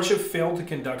time, is Russia failed to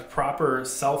conduct proper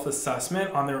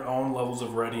self-assessment on their own levels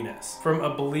of readiness. From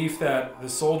a belief that the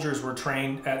soldiers were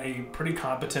trained at a pretty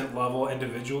competent incident level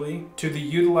individually to the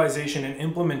utilization and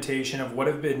implementation of what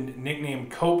have been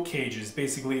nicknamed cope cages.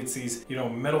 Basically, it's these,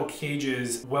 metal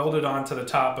cages welded onto the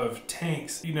top of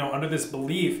tanks, under this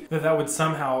belief that that would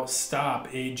somehow stop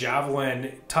a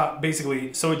javelin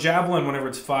basically. So a javelin, whenever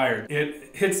it's fired,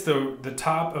 it hits the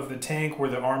top of the tank where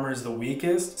the armor is the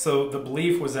weakest. So the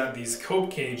belief was that these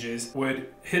cope cages would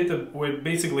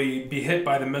basically be hit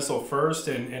by the missile first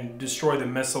and destroy the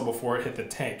missile before it hit the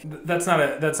tank. That's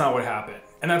not what happened.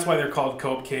 And that's why they're called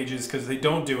cope cages, because they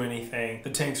don't do anything. The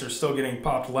tanks are still getting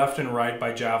popped left and right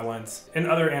by javelins and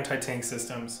other anti-tank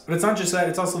systems. But it's not just that,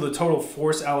 it's also the total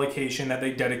force allocation that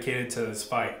they dedicated to this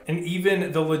fight. And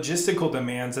even the logistical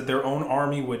demands that their own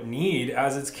army would need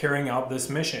as it's carrying out this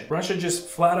mission. Russia just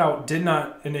flat out did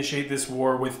not initiate this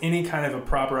war with any kind of a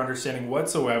proper understanding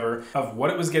whatsoever of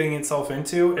what it was getting itself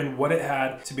into and what it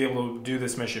had to be able to do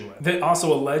this mission with. They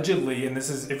also allegedly, and this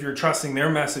is if you're trusting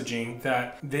their messaging,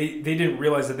 that they didn't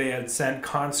realize that they had sent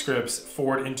conscripts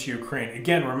forward into Ukraine.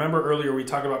 Again, remember earlier we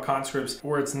talked about conscripts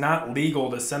where it's not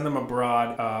legal to send them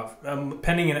abroad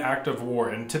pending an act of war.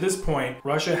 And to this point,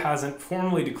 Russia hasn't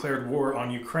formally declared war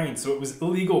on Ukraine, so it was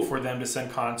illegal for them to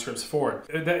send conscripts forward.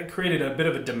 That created a bit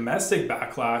of a domestic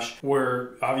backlash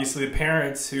where obviously the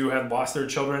parents who had lost their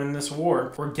children in this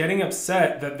war were getting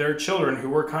upset that their children who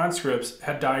were conscripts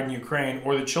had died in Ukraine,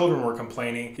 or the children were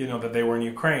complaining, that they were in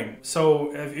Ukraine.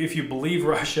 So if you believe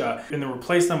Russia and the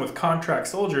replace them with contract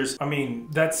soldiers, I mean,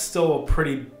 that's still a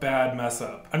pretty bad mess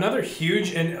up. Another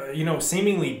huge and,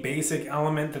 seemingly basic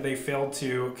element that they failed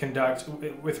to conduct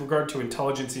with regard to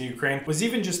intelligence in Ukraine was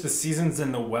even just the seasons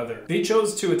and the weather. They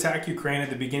chose to attack Ukraine at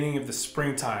the beginning of the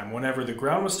springtime, whenever the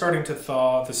ground was starting to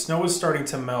thaw, the snow was starting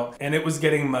to melt, and it was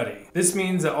getting muddy. This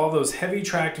means that all those heavy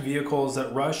tracked vehicles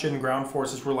that Russian ground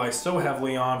forces rely so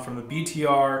heavily on, from the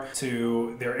BTR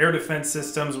to their air defense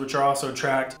systems, which are also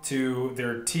tracked, to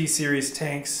their T-series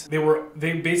tanks,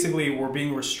 they basically were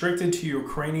being restricted to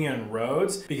Ukrainian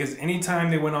roads, because anytime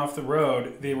they went off the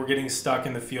road, they were getting stuck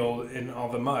in the field in all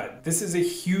the mud. This is a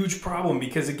huge problem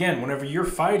because, again, whenever you're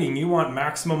fighting, you want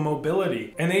maximum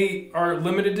mobility, and they are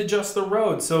limited to just the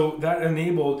road. So that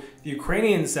enabled the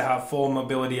Ukrainians to have full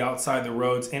mobility outside the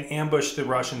roads and ambush the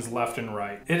Russians left and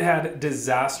right. It had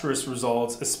disastrous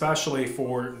results, especially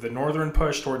for the northern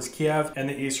push towards Kiev and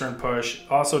the eastern push,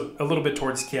 also a little bit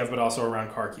towards Kiev, but also around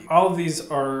Kharkiv. All of these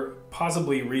are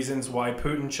possibly reasons why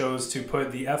Putin chose to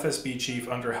put the FSB chief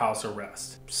under house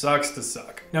arrest. Sucks to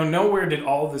suck. Now, nowhere did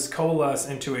all of this coalesce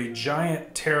into a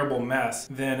giant, terrible mess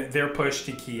than their push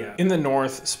to Kiev. In the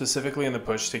north, specifically in the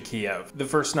push to Kiev, the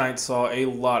first night saw a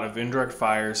lot of indirect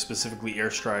fires, specifically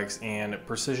airstrikes and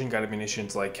precision-guided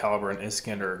munitions like Caliber and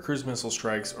Iskander cruise missile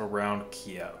strikes around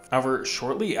Kiev. However,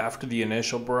 shortly after the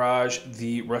initial barrage,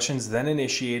 the Russians then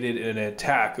initiated an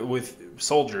attack with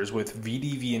soldiers with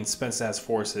VDV and Spetsnaz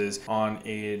forces on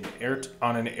an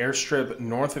airstrip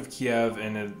north of Kiev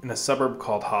in a suburb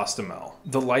called Hostomel.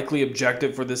 The likely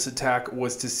objective for this attack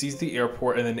was to seize the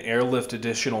airport and then airlift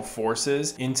additional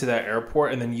forces into that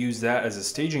airport and then use that as a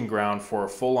staging ground for a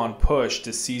full-on push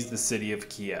to seize the city of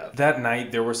Kiev. That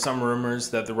night, there were some rumors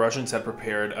that the Russians had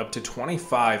prepared up to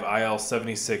 25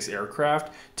 IL-76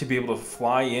 aircraft to be able to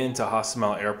fly into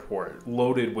Hostomel airport,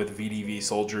 loaded with VDV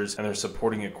soldiers and their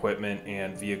supporting equipment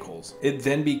and vehicles. It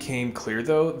then became clear,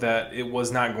 though, that it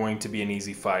was not going to be an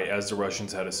easy fight, as the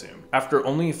Russians had assumed. After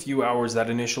only a few hours, that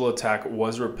initial attack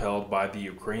was repelled by the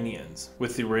Ukrainians,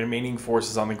 with the remaining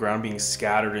forces on the ground being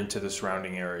scattered into the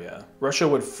surrounding area. Russia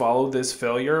would follow this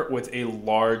failure with a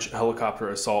large helicopter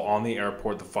assault on the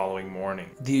airport the following morning.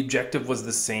 The objective was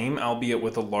the same, albeit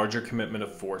with a larger commitment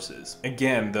of forces.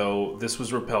 Again, though, this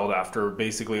was repelled after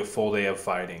basically a full day of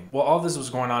fighting. While all this was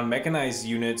going on, mechanized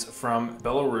units from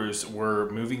Belarus were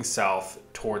moving south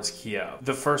towards Kiev.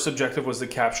 The first objective was to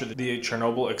capture the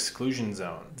Chernobyl exclusion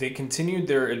zone. They continued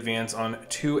their advance on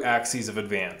two axes of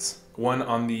advance. One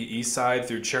on the east side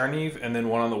through Chernihiv, and then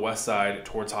one on the west side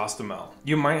towards Hostomel.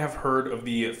 You might have heard of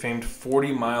the famed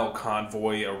 40-mile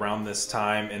convoy around this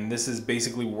time, and this is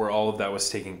basically where all of that was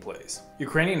taking place.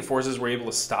 Ukrainian forces were able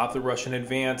to stop the Russian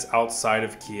advance outside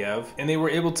of Kiev, and they were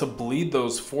able to bleed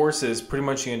those forces pretty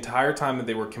much the entire time that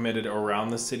they were committed around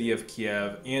the city of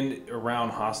Kiev and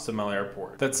around Hostomel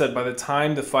airport. That said, by the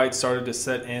time the fight started to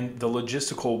set in, the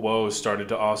logistical woes started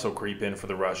to also creep in for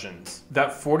the Russians.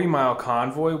 That 40-mile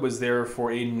convoy was there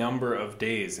for a number of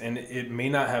days, and it may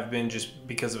not have been just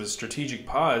because of a strategic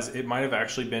pause. It might have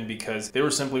actually been because they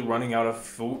were simply running out of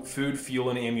food, fuel,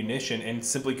 and ammunition and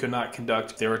simply could not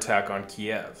conduct their attack on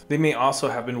Kiev. They may also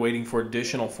have been waiting for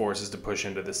additional forces to push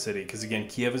into the city, because again,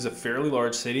 Kiev is a fairly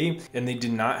large city and they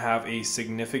did not have a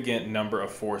significant number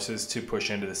of forces to push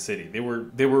into the city. They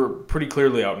were pretty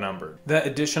clearly outnumbered. That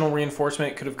additional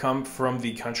reinforcement could have come from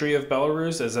the country of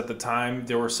Belarus, as at the time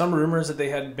there were some rumors that they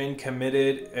had been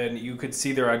committed, and you could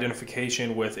see their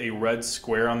identification with a red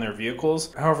square on their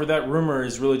vehicles. However, that rumor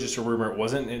is really just a rumor. It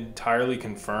wasn't entirely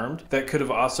confirmed. That could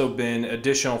have also been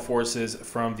additional forces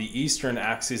from the eastern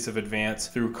axis of advance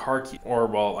through Kharkiv, or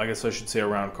well, I guess I should say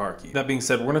around Kharkiv. That being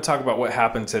said, we're going to talk about what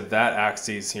happened to that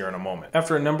axis here in a moment.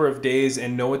 After a number of days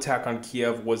and no attack on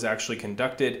Kiev was actually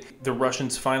conducted, the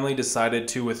Russians finally decided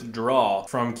to withdraw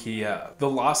from Kiev. The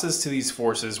losses to these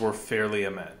forces were fairly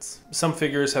immense. Some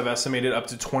figures have estimated up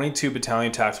to 22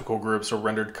 battalion tactical groups were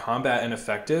rendered combat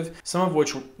ineffective, some of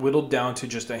which whittled down to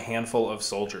just a handful of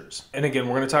soldiers. And again,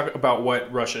 we're going to talk about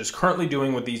what Russia is currently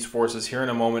doing with these forces here in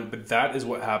a moment, but that is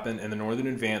what happened in the northern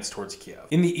advance towards Kiev.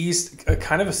 In the east,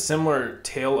 kind of a similar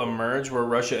tale emerged where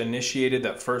Russia initiated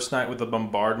that first night with a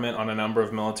bombardment on a number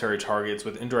of military targets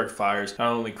with indirect fires,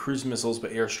 not only cruise missiles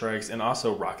but airstrikes and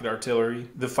also rocket artillery.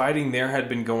 The fighting there had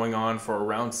been going on for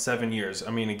around 7 years.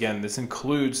 I mean, again, this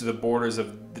includes the borders of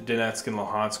Donetsk and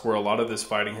Luhansk, where a lot of this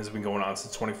fighting has been going on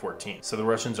since 2014. So the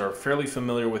Russians are fairly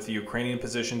familiar with the Ukrainian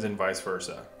positions and vice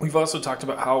versa. We've also talked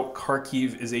about how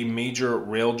Kharkiv is a major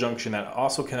rail junction that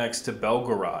also connects to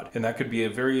Belgorod, and that could be a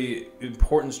very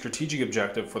important strategic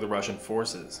objective for the Russian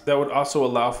forces. That would also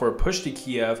allow for a push to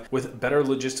Kiev with better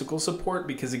logistical support,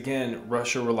 because again,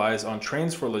 Russia relies on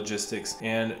trains for logistics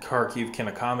and Kharkiv can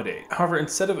accommodate. However,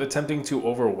 instead of attempting to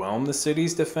overwhelm the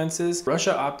city's defenses,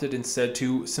 Russia opted instead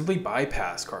to simply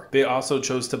bypass Kharkiv. They also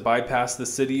chose to bypass the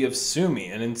city of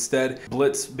Sumy and instead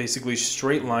blitz basically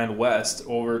straight line west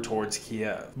over towards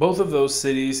Kiev. Both of those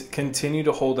cities continue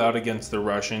to hold out against the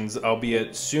Russians,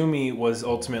 albeit Sumy was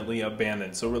ultimately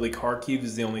abandoned. So really Kharkiv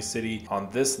is the only city on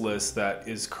this list that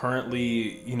is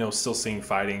currently, still seeing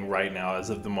fighting right now as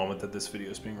of the moment that this video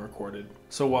is being recorded.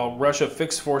 So while Russia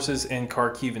fixed forces in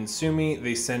Kharkiv and Sumy,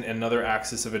 they sent another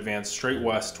axis of advance straight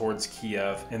west towards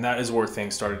Kiev, and that is where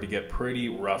things started to get pretty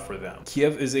rough for them.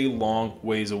 Kiev is a long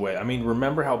ways away. I mean,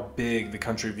 remember how big the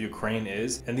country of Ukraine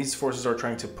is, and these forces are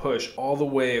trying to push all the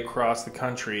way across the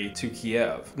country to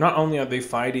Kiev. Not only are they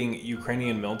fighting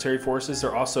Ukrainian military forces,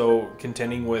 they're also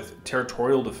contending with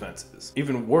territorial defenses.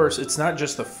 Even worse, it's not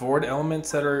just the forward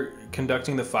elements that are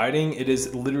conducting the fighting, it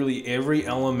is literally every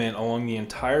element along the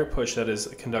entire push that is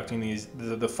conducting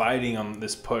the fighting on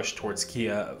this push towards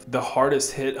Kiev. The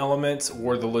hardest hit elements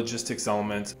were the logistics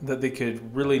elements that they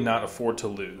could really not afford to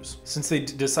lose. Since they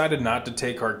decided not to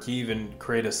take Kharkiv and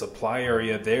create a supply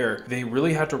area there, they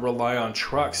really had to rely on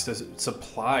trucks to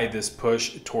supply this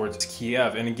push towards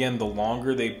Kiev. And again,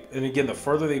 the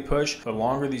further they push, the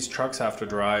longer these trucks have to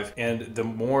drive, and the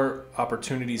more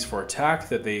opportunities for attack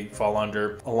that they fall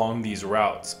under along these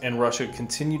routes. And Russia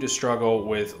continued to struggle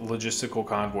with logistical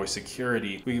convoy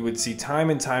security. We would see time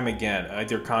and time again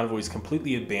either convoys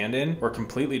completely abandoned or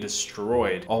completely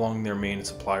destroyed along their main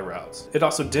supply routes. It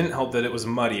also didn't help that it was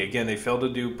muddy. Again, they failed to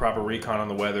do proper recon on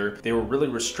the weather. They were really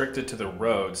restricted to the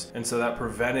roads, and so that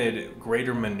prevented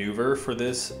greater maneuver for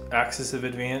this axis of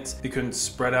advance. They couldn't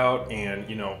spread out and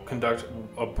conduct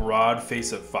a broad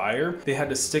face of fire. They had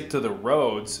to stick to the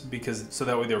roads so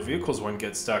that way their vehicles wouldn't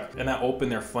get stuck, and that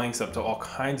opened their flanks up to all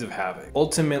kinds of havoc.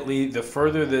 Ultimately, the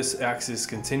further this axis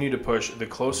continued to push, the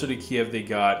closer to Kiev they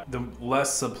got, the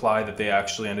less supply that they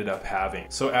actually ended up having.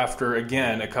 So after,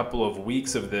 again, a couple of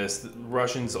weeks of this, the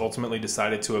Russians ultimately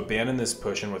decided to abandon this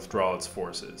push and withdraw its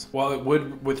forces. While it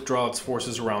would withdraw its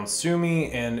forces around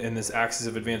Sumy and in this axis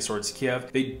of advance towards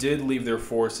Kiev, they did leave their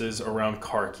forces around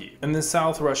Kharkiv. In the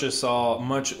south, Russia saw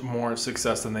much more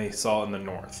success than they saw in the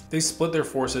north. They split their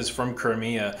forces from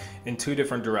Crimea in two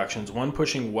different directions, one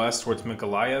pushing west towards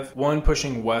Mykolaiv, one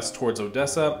pushing west towards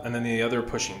Odessa, and then the other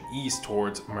pushing east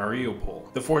towards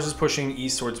Mariupol. The forces pushing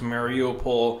east towards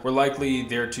Mariupol were likely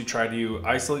there to try to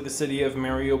isolate the city of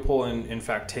Mariupol and in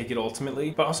fact take it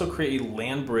ultimately, but also create a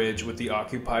land bridge with the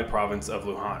occupied province of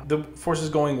Luhansk. The forces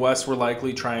going west were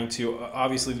likely trying to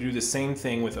obviously do the same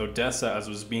thing with Odessa as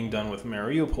was being done with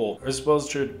Mariupol, as well as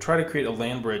to try to create a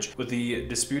land bridge with the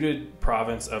disputed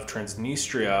province of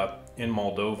Transnistria in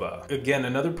Moldova. Again,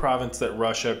 another province that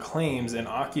Russia claims and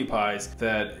occupies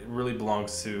that really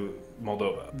belongs to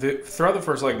Moldova. Throughout the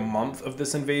first month of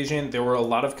this invasion, there were a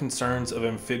lot of concerns of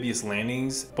amphibious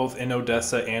landings, both in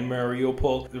Odessa and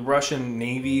Mariupol. The Russian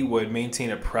Navy would maintain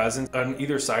a presence on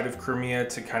either side of Crimea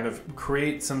to kind of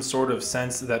create some sort of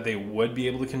sense that they would be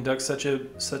able to conduct such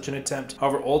an attempt.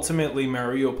 However, ultimately,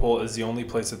 Mariupol is the only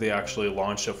place that they actually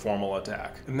launched a formal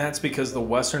attack. And that's because the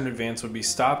western advance would be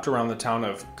stopped around the town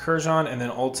of Kherson and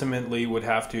then ultimately would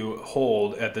have to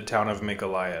hold at the town of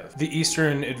Mykolaiv. The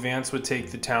eastern advance would take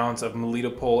the towns of of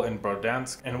Melitopol and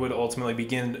Brodyansk and would ultimately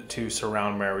begin to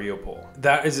surround Mariupol.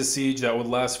 That is a siege that would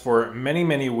last for many,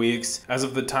 many weeks. As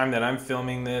of the time that I'm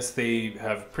filming this, they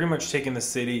have pretty much taken the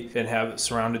city and have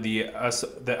surrounded the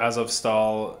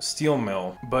Azovstal steel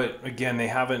mill. But again, they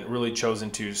haven't really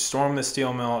chosen to storm the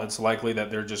steel mill. It's likely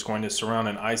that they're just going to surround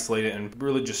and isolate it and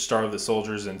really just starve the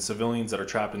soldiers and civilians that are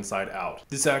trapped inside out.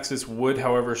 This axis would,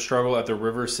 however, struggle at the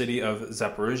river city of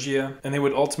Zaporizhia, and they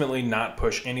would ultimately not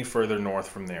push any further north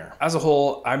from there. As a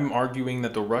whole, I'm arguing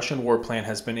that the Russian war plan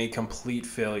has been a complete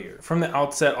failure. From the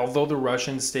outset, although the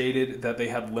Russians stated that they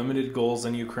had limited goals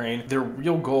in Ukraine, their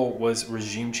real goal was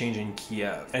regime change in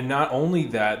Kiev. And not only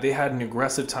that, they had an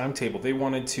aggressive timetable. They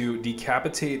wanted to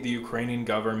decapitate the Ukrainian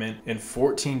government in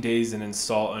 14 days and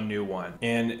install a new one.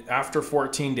 And after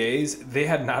 14 days, they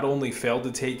had not only failed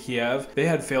to take Kiev, they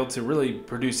had failed to really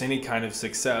produce any kind of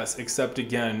success, except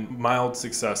again, mild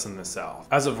success in the south.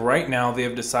 As of right now, they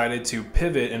have decided to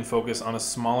pivot and focus on a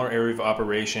smaller area of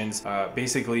operations.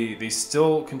 Basically, they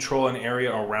still control an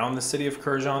area around the city of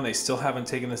Kherson. They still haven't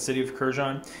taken the city of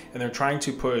Kherson, and they're trying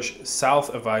to push south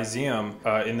of Izium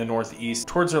in the northeast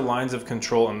towards their lines of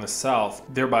control in the south,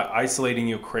 thereby isolating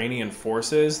Ukrainian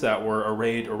forces that were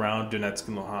arrayed around Donetsk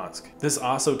and Luhansk. This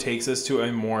also takes us to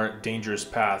a more dangerous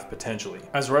path, potentially.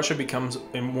 As Russia becomes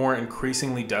more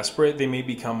increasingly desperate, they may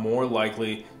become more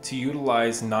likely to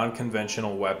utilize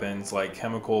non-conventional weapons like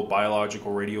chemical,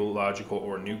 biological, radiological,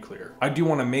 or nuclear. I do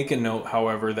want to make a note,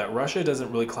 however, that Russia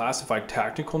doesn't really classify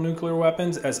tactical nuclear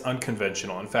weapons as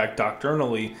unconventional. In fact,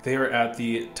 doctrinally, they are at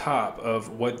the top of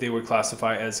what they would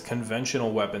classify as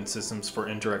conventional weapon systems for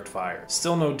indirect fire.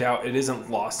 Still, no doubt, it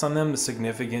isn't lost on them the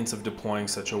significance of deploying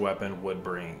such a weapon would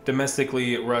bring.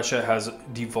 Domestically, Russia has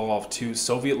devolved to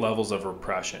Soviet levels of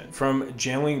repression, from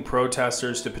jailing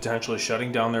protesters to potentially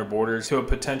shutting down their borders to a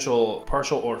potential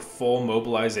partial or full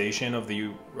mobilization of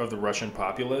the Russian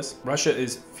populace. Russia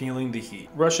is feeling the heat.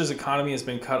 Russia's economy has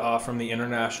been cut off from the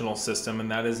international system,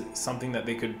 and that is something that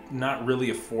they could not really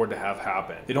afford to have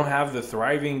happen. They don't have the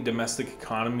thriving domestic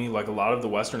economy like a lot of the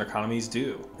Western economies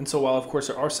do. And so while of course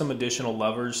there are some additional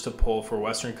levers to pull for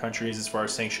Western countries as far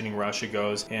as sanctioning Russia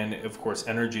goes, and of course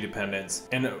energy dependence,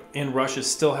 and Russia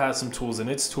still has some tools in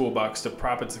its toolbox to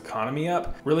prop its economy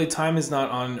up, really time is not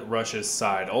on Russia's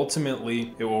side.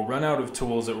 Ultimately, it will run out of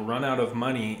tools, it will run out of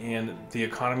money, and the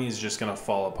economy is just going to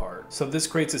fall apart. So this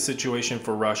creates a situation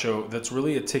for Russia that's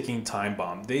really a ticking time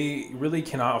bomb. They really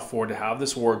cannot afford to have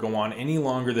this war go on any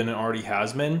longer than it already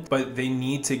has been, but they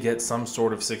need to get some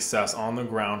sort of success on the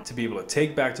ground to be able to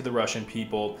take back to the Russian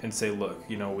people and say, look,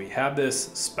 you know, we had this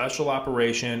special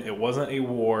operation, it wasn't a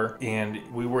war, and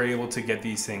we were able to get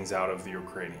these things out of the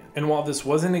Ukrainian. And while this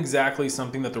wasn't exactly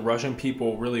something that the Russian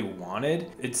people really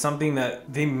wanted, it's something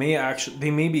that they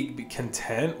may be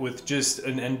content with just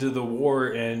an end to the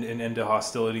war and an end to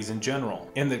hostilities in general,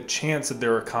 and the chance that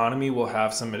their economy will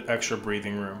have some extra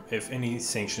breathing room if any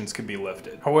sanctions could be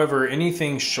lifted. However,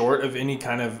 anything short of any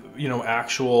kind of, you know,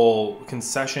 actual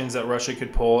concessions that Russia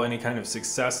could pull, any kind of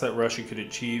success that Russia could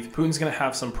achieve, Putin's going to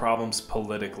have some problems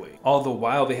politically. All the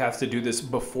while, they have to do this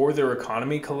before their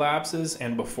economy collapses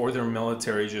and before their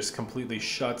military just completely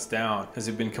shuts down, as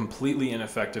they've been completely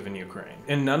ineffective in Ukraine.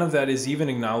 And none of that is even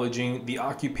acknowledging the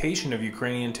occupation of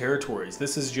Ukrainian territories.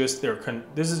 This is just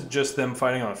them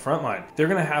fighting on the front line. They're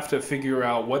going to have to figure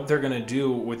out what they're going to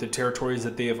do with the territories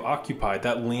that they have occupied,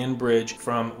 that land bridge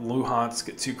from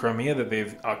Luhansk to Crimea that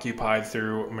they've occupied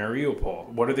through Mariupol.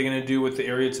 What are they going to do with the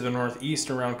area to the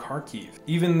northeast around Kharkiv?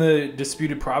 Even the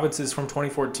disputed provinces from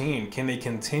 2014, can they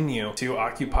continue to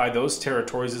occupy those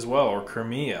territories as well, or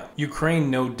Crimea? Ukraine,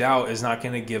 no doubt, is not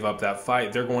going to give up that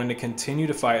fight. They're going to continue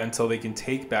to fight until they can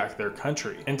take back their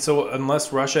country. And so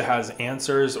unless Russia has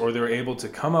answers, or they're able to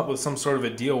come up with some sort of a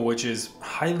deal, which is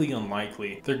highly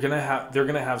unlikely, they're gonna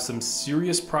have some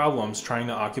serious problems trying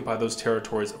to occupy those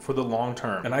territories for the long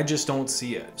term, and I just don't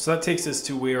see it. So that takes us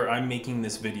to where I'm making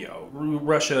this video.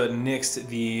 Russia nixed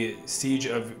the siege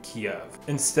of Kiev.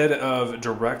 Instead of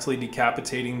directly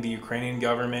decapitating the Ukrainian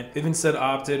government, they've instead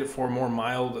opted for more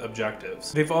mild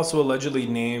objectives. They've also allegedly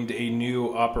named a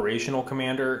new operational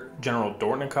commander, General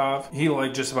Dortnikov. He,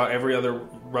 like just about every other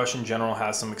Russian general,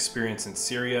 has some experience in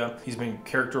Syria. He's been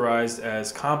characterized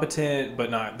as competent, but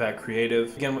not that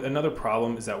creative. Again, another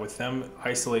problem is that with them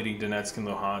isolating Donetsk and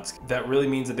Luhansk, that really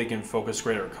means that they can focus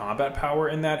greater combat power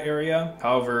in that area.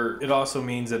 However, it also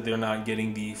means that they're not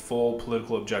getting the full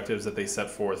political objectives that they set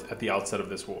forth at the outset of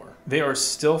this war. They are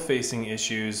still facing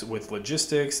issues with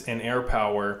logistics and air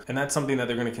power, and that's something that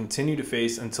they're going to continue to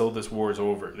face until this war is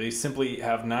over. They simply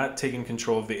have not taken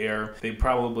control of the air. They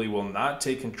probably will not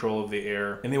take control of the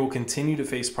air and they will continue to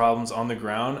face problems on the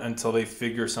ground until they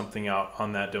figure something out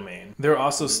on that domain. They're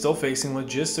also still facing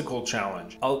logistical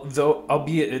challenge, although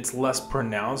albeit it's less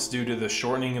pronounced due to the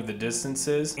shortening of the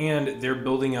distances and their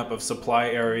building up of supply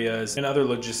areas and other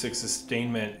logistics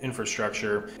sustainment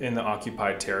infrastructure in the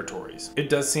occupied territories. It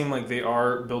does seem like they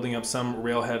are building up some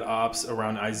railhead ops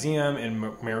around Izium and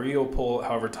Mariupol.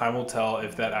 However, time will tell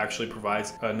if that actually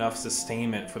provides enough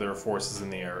sustainment for their forces in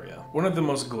the area. One of the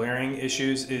most glaring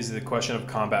issues is the question of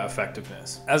combat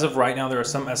effectiveness. As of right now, there are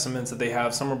some estimates that they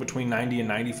have somewhere between 90 and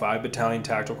 95 battalion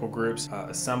tactical groups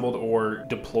assembled or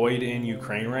deployed in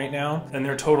Ukraine right now, and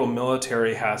their total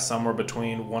military has somewhere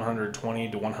between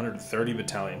 120 to 130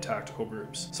 battalion tactical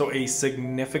groups. So a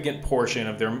significant portion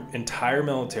of their entire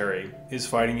military is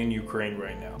fighting in Ukraine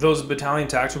right now. Those battalion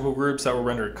tactical groups that were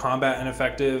rendered combat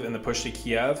ineffective in the push to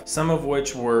Kiev, some of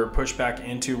which were pushed back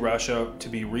into Russia to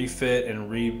be refit and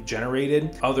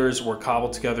regenerated. Others were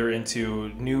cobbled together into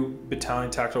new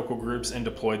battalion tactical groups and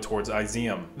deployed towards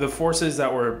Izium. The forces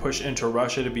that were pushed into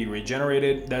Russia to be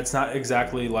regenerated, that's not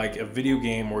exactly like a video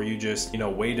game where you just,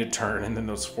 wait a turn and then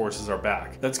those forces are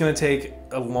back. That's going to take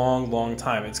a long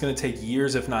time. It's going to take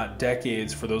years, if not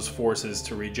decades, for those forces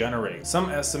to regenerate. Some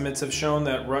estimates have shown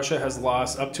that Russia has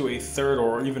lost up to a third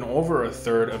or even over a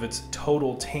third of its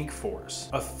total tank force,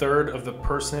 a third of the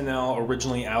personnel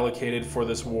originally allocated for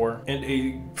this war, and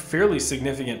a fairly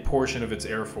significant portion of its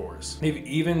air force. They've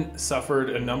even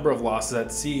suffered a number of losses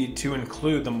at sea, to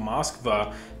include the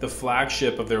Moskva, the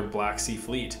flagship of their Black Sea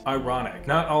fleet. Ironic.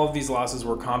 Not all of these losses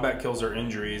were combat kills or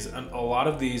injuries, and a lot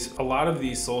of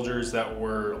these soldiers that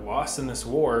were lost in this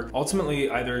war ultimately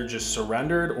either just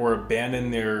surrendered or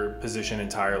abandoned their position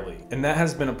entirely. And that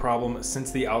has been a problem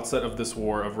since the outset of this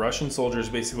war, of Russian soldiers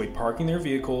basically parking their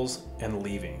vehicles and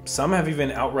leaving. Some have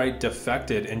even outright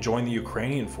defected and joined the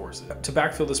Ukrainian forces. To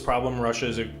backfill this problem, Russia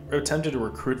has attempted to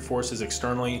recruit forces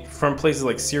externally from places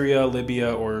like Syria,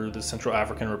 Libya, or the Central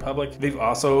African Republic. They've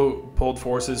also pulled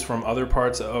forces from other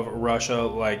parts of Russia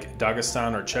like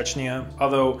Dagestan or Chechnya.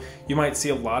 Although you might see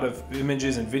a lot of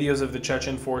images and videos of the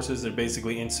Chechen forces, they're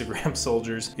basically Instagram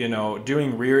soldiers,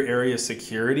 doing rear area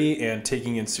security and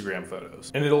taking Instagram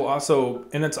photos. And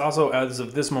it's also as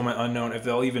of this moment unknown if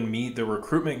they'll even meet the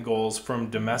recruitment goals from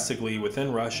domestically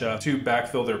within Russia to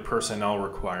backfill their personnel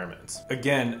requirements.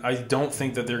 Again, I don't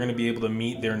think that they're going to be able to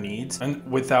meet their needs and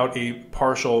without a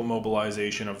partial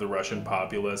mobilization of the Russian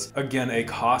populace. Again, a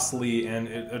costly and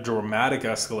a dramatic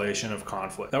escalation of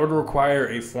conflict. That would require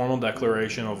a formal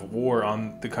declaration of war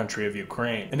on the country of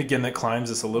Ukraine. And again, that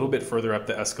climbs us a little bit further up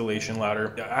the escalation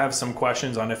ladder. I have some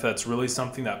questions on if that's really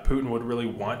something that Putin would really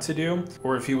want to do,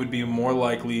 or if he would be more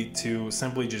likely to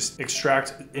simply just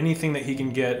extract anything that he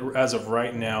can get as of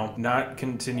right now, not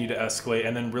continue to escalate,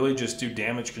 and then really just do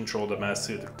damage control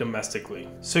domestically.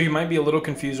 So you might be a little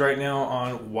confused right now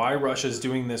on why Russia is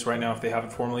doing this right now if they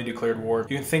haven't formally declared war.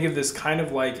 You can think of this kind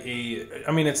of like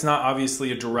it's not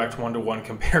obviously a direct one-to-one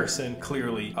comparison,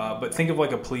 clearly, but think of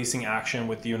like a policing action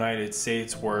with the United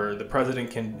States where the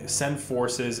president can send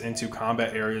forces into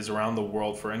combat areas around the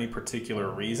world for any particular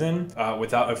reason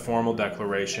without a formal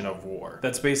declaration of war.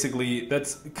 That's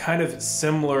kind of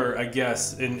similar, I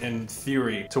guess, in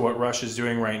theory to what Russia's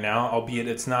doing right now, albeit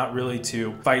it's not really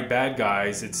to fight bad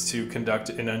guys, it's to conduct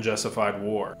an unjustified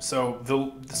war. So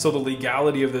the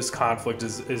legality of this conflict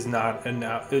is not,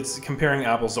 it's comparing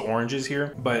apples to oranges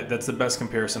here, but that's the best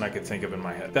comparison I could think of in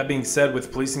my head. That being said,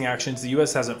 with policing actions, the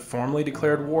US hasn't formally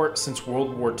declared war since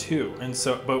World War II,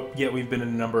 but yet we've been in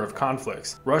a number of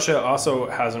conflicts. Russia also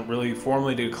hasn't really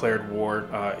formally declared war,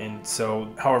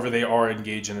 however, they are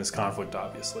engaged in this conflict,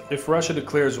 obviously. If Russia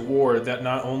declares war, that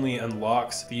not only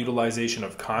unlocks the utilization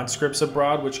of conscripts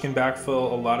abroad, which can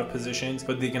backfill a lot of positions,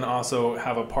 but they can also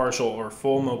have a partial or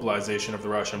full mobilization of the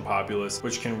Russian populace,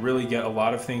 which can really get a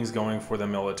lot of things going for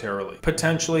them militarily.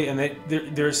 Potentially, and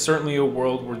there's certainly a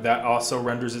world where that also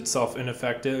renders itself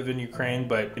ineffective in Ukraine,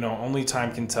 but only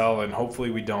time can tell, and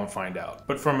hopefully we don't find out.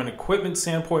 But from an equipment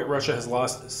standpoint, Russia has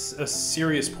lost a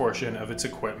serious portion of its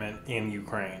equipment in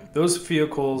Ukraine. Those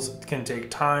vehicles can take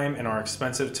time and are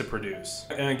expensive to produce.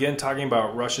 And again, talking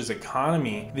about Russia's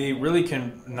economy, they really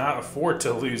can not afford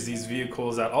to lose these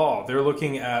vehicles at all. They're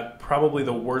looking at probably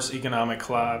the worst economic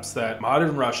collapse that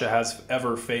modern Russia has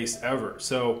ever faced ever.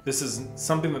 So this is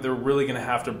something that they're really going to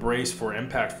have to brace for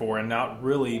impact for, and not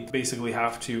really basically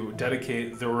have to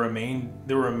dedicate the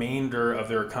remainder of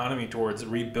their economy towards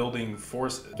rebuilding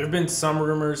forces. There have been some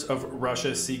rumors of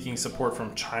Russia seeking support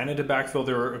from China to backfill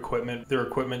their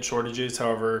equipment shortages.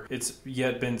 However, it's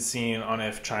yet been seen on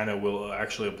if China will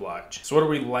actually oblige. So what are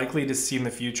we likely to see in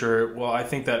the future? Well, I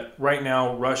think that right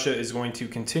now Russia is going to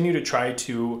continue to try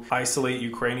to isolate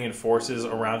Ukrainian forces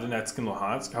around Donetsk and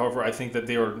Luhansk. However, I think that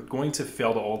they are going to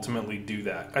fail to ultimately do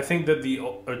that. I think that the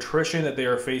attrition that they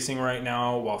are facing right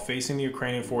now while facing the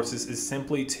Ukrainian forces is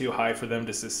simply too high for them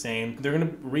to sustain. They're going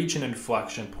to reach an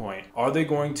inflection point. Are they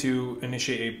going to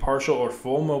initiate a partial or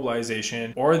full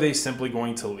mobilization, or are they simply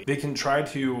going to leave? They can try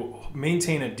to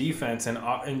maintain a defense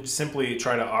and simply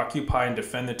try to occupy and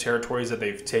defend the territories that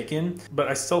they've taken, but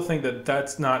I still think that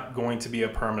that's not going to be a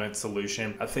permanent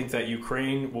solution. I think that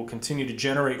Ukraine will continue to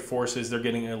generate forces. They're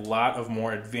getting a lot of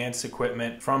more advanced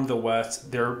equipment from the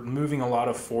West. They're moving a lot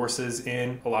of forces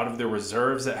in. A lot of their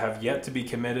reserves that have yet to be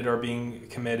committed are being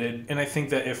committed. And I think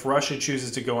that if Russia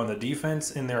chooses to go on the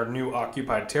defense in their new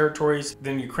occupied territories,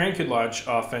 then Ukraine could launch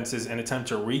offenses and attempt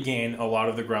to regain a lot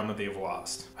of the ground that they've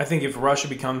lost. I think if Russia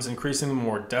becomes increasingly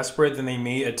more desperate, then they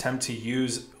may attempt to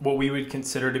use what we would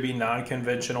consider to be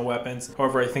non-conventional weapons.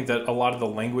 However, I think that a lot of the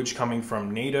language coming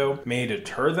from NATO may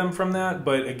deter them from that,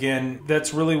 but again,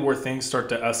 that's really where things start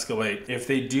to escalate. If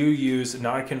they do use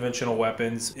non-conventional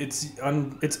weapons, it's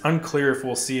unclear if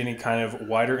we'll see any kind of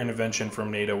wider intervention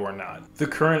from NATO or not. The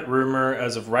current rumor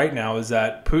as of right now is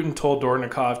that Putin told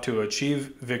Dornikov to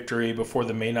achieve victory before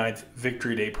the May 9th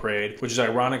Victory Day parade, which is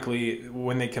ironically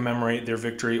when they commemorate their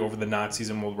victory over the Nazis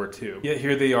in World War II. Yet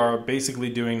here they are basically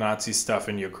doing Nazi stuff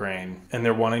in Ukraine, and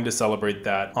they're wanting to celebrate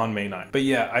that on May 9th. But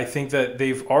yeah, I think that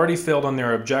they've already failed on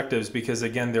their objectives because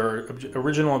again, their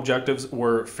original objectives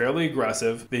were fairly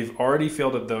aggressive. They've already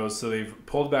failed at those, so they've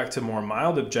pulled back to more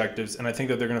mild objectives, and I think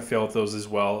that they're going to fail at those as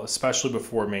well, especially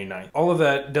before May 9th. All of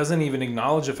that doesn't even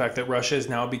acknowledge the fact that Russia has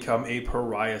now become a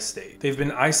pariah state. They've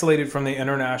been isolated from the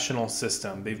international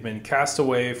system. They've been cast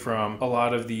away from a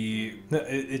lot of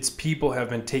its people have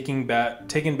been taken back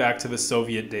to the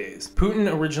Soviet days.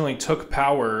 Putin originally took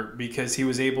power because he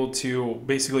was able to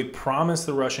basically promise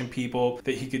the Russian people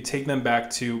that he could take them back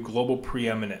to global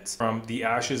preeminence from the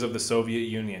ashes of the Soviet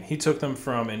Union. He took them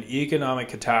from an economic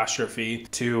catastrophe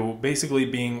to basically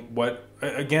being what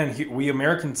we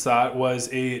Americans thought was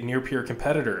a near-peer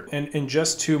competitor. And in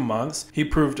just 2 months, he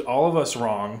proved all of us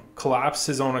wrong, collapsed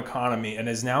his own economy, and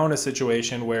is now in a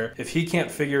situation where if he can't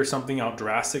figure something out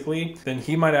drastically, then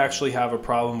he might actually have a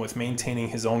problem with maintaining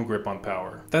his own grip on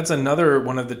power. That's another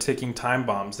one of the ticking time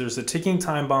bombs. There's a ticking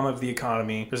time bomb of the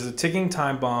economy. There's a ticking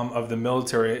time bomb of the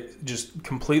military just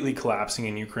completely collapsing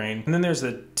in Ukraine. And then there's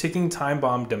a ticking time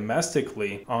bomb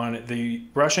domestically on the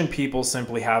Russian people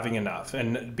simply having enough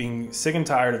and being sick and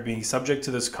tired of being subject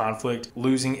to this conflict,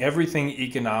 losing everything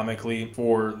economically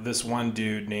for this one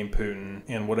dude named Putin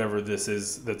and whatever this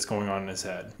is that's going on in his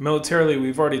head. Militarily,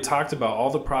 we've already talked about all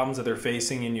the problems that they're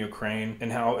facing in Ukraine and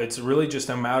how it's really just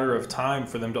a matter of time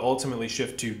for them to ultimately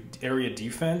shift to area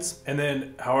defense, and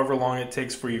then however long it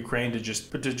takes for Ukraine to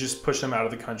just push them out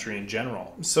of the country in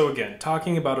general. So again,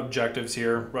 talking about objectives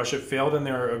here, Russia failed in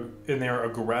their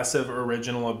aggressive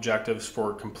original objectives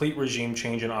for complete regime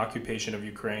change and occupation of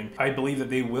Ukraine. I believe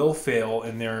that they will fail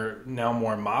in their now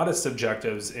more modest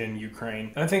objectives in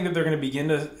Ukraine. And I think that they're going to begin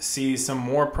to see some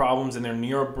more problems in their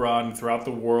near abroad and throughout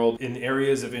the world in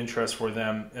areas of interest for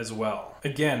them as well.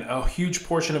 Again, a huge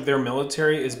portion of their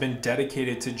military has been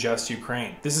dedicated to just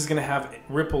Ukraine. This is going to have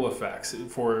ripple effects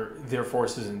for their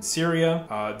forces in Syria,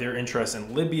 their interests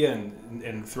in Libya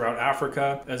and throughout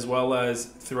Africa, as well as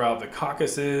throughout the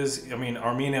Caucasus. I mean,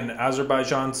 Armenia and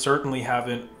Azerbaijan certainly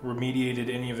haven't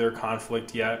remediated any of their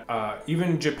conflict yet.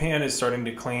 Even Japan is starting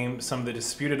to claim some of the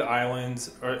disputed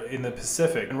islands in the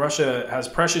Pacific, and Russia has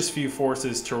precious few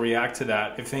forces to react to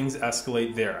that if things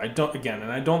escalate there. I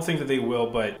don't think that they will,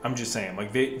 but I'm just saying,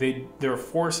 like there are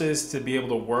forces to be able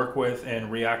to work with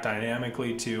and react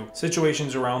dynamically to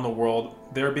situations around the world.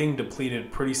 They're being depleted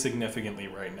pretty significantly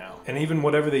right now. And even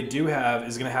whatever they do have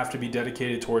is going to have to be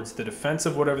dedicated towards the defense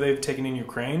of whatever they've taken in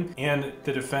Ukraine and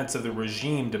the defense of the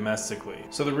regime domestically.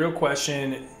 So the real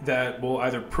question that will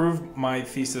either prove my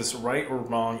thesis right or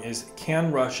wrong is,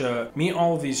 can Russia meet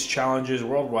all of these challenges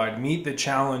worldwide, meet the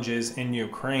challenges in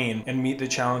Ukraine, and meet the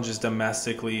challenges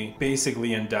domestically,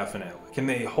 basically indefinitely? Can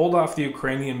they hold off the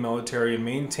Ukrainian military and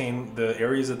maintain the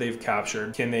areas that they've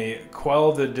captured? Can they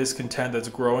quell the discontent that's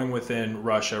growing within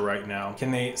Russia right now? Can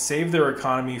they save their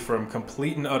economy from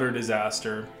complete and utter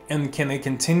disaster? And can they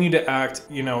continue to act,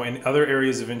 in other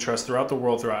areas of interest throughout the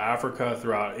world, throughout Africa,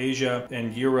 throughout Asia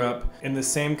and Europe, in the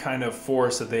same kind of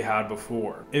force that they had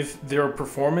before? If their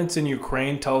performance in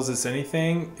Ukraine tells us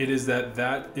anything, it is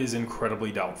that is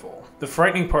incredibly doubtful. The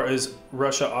frightening part is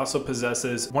Russia also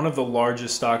possesses one of the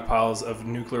largest stockpiles of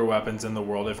nuclear weapons in the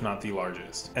world, if not the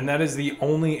largest. And that is the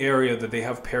only area that they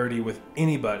have parity with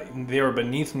anybody. They are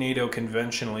beneath NATO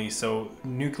conventionally, so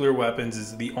nuclear weapons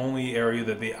is the only area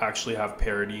that they actually have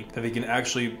parity, that they can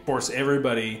actually force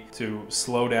everybody to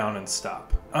slow down and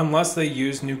stop. Unless they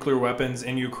use nuclear weapons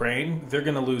in Ukraine, they're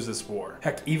gonna lose this war.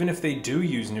 Heck, even if they do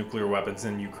use nuclear weapons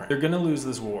in Ukraine, they're gonna lose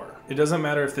this war. It doesn't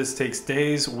matter if this takes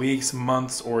days, weeks,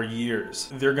 months, or years,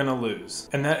 they're gonna lose.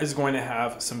 And that is going to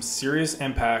have some serious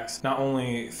impacts, not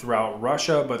only throughout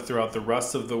Russia, but throughout the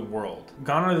rest of the world.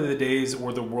 Gone are the days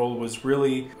where the world was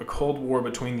really a Cold War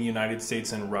between the United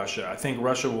States and Russia. I think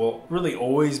Russia will really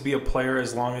always be a player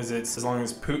as long as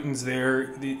Putin's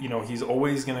there. You know, he's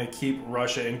always gonna keep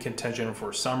Russia in contention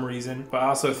for some reason. But I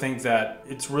also think that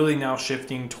it's really now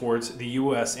shifting towards the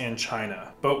US and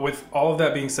China. But with all of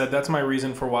that being said, that's my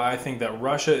reason for why I think that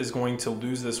Russia is going to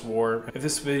lose this war. If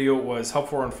this video was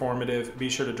helpful or informative, be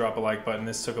sure to drop a like button.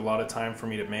 This took a lot of time for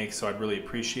me to make, so I'd really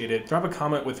appreciate it. Drop a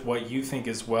comment with what you think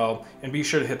as well, and be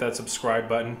sure to hit that subscribe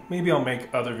button. Maybe I'll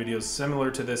make other videos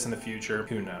similar to this in the future,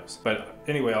 who knows. But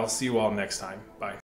anyway, I'll see you all next time. Bye.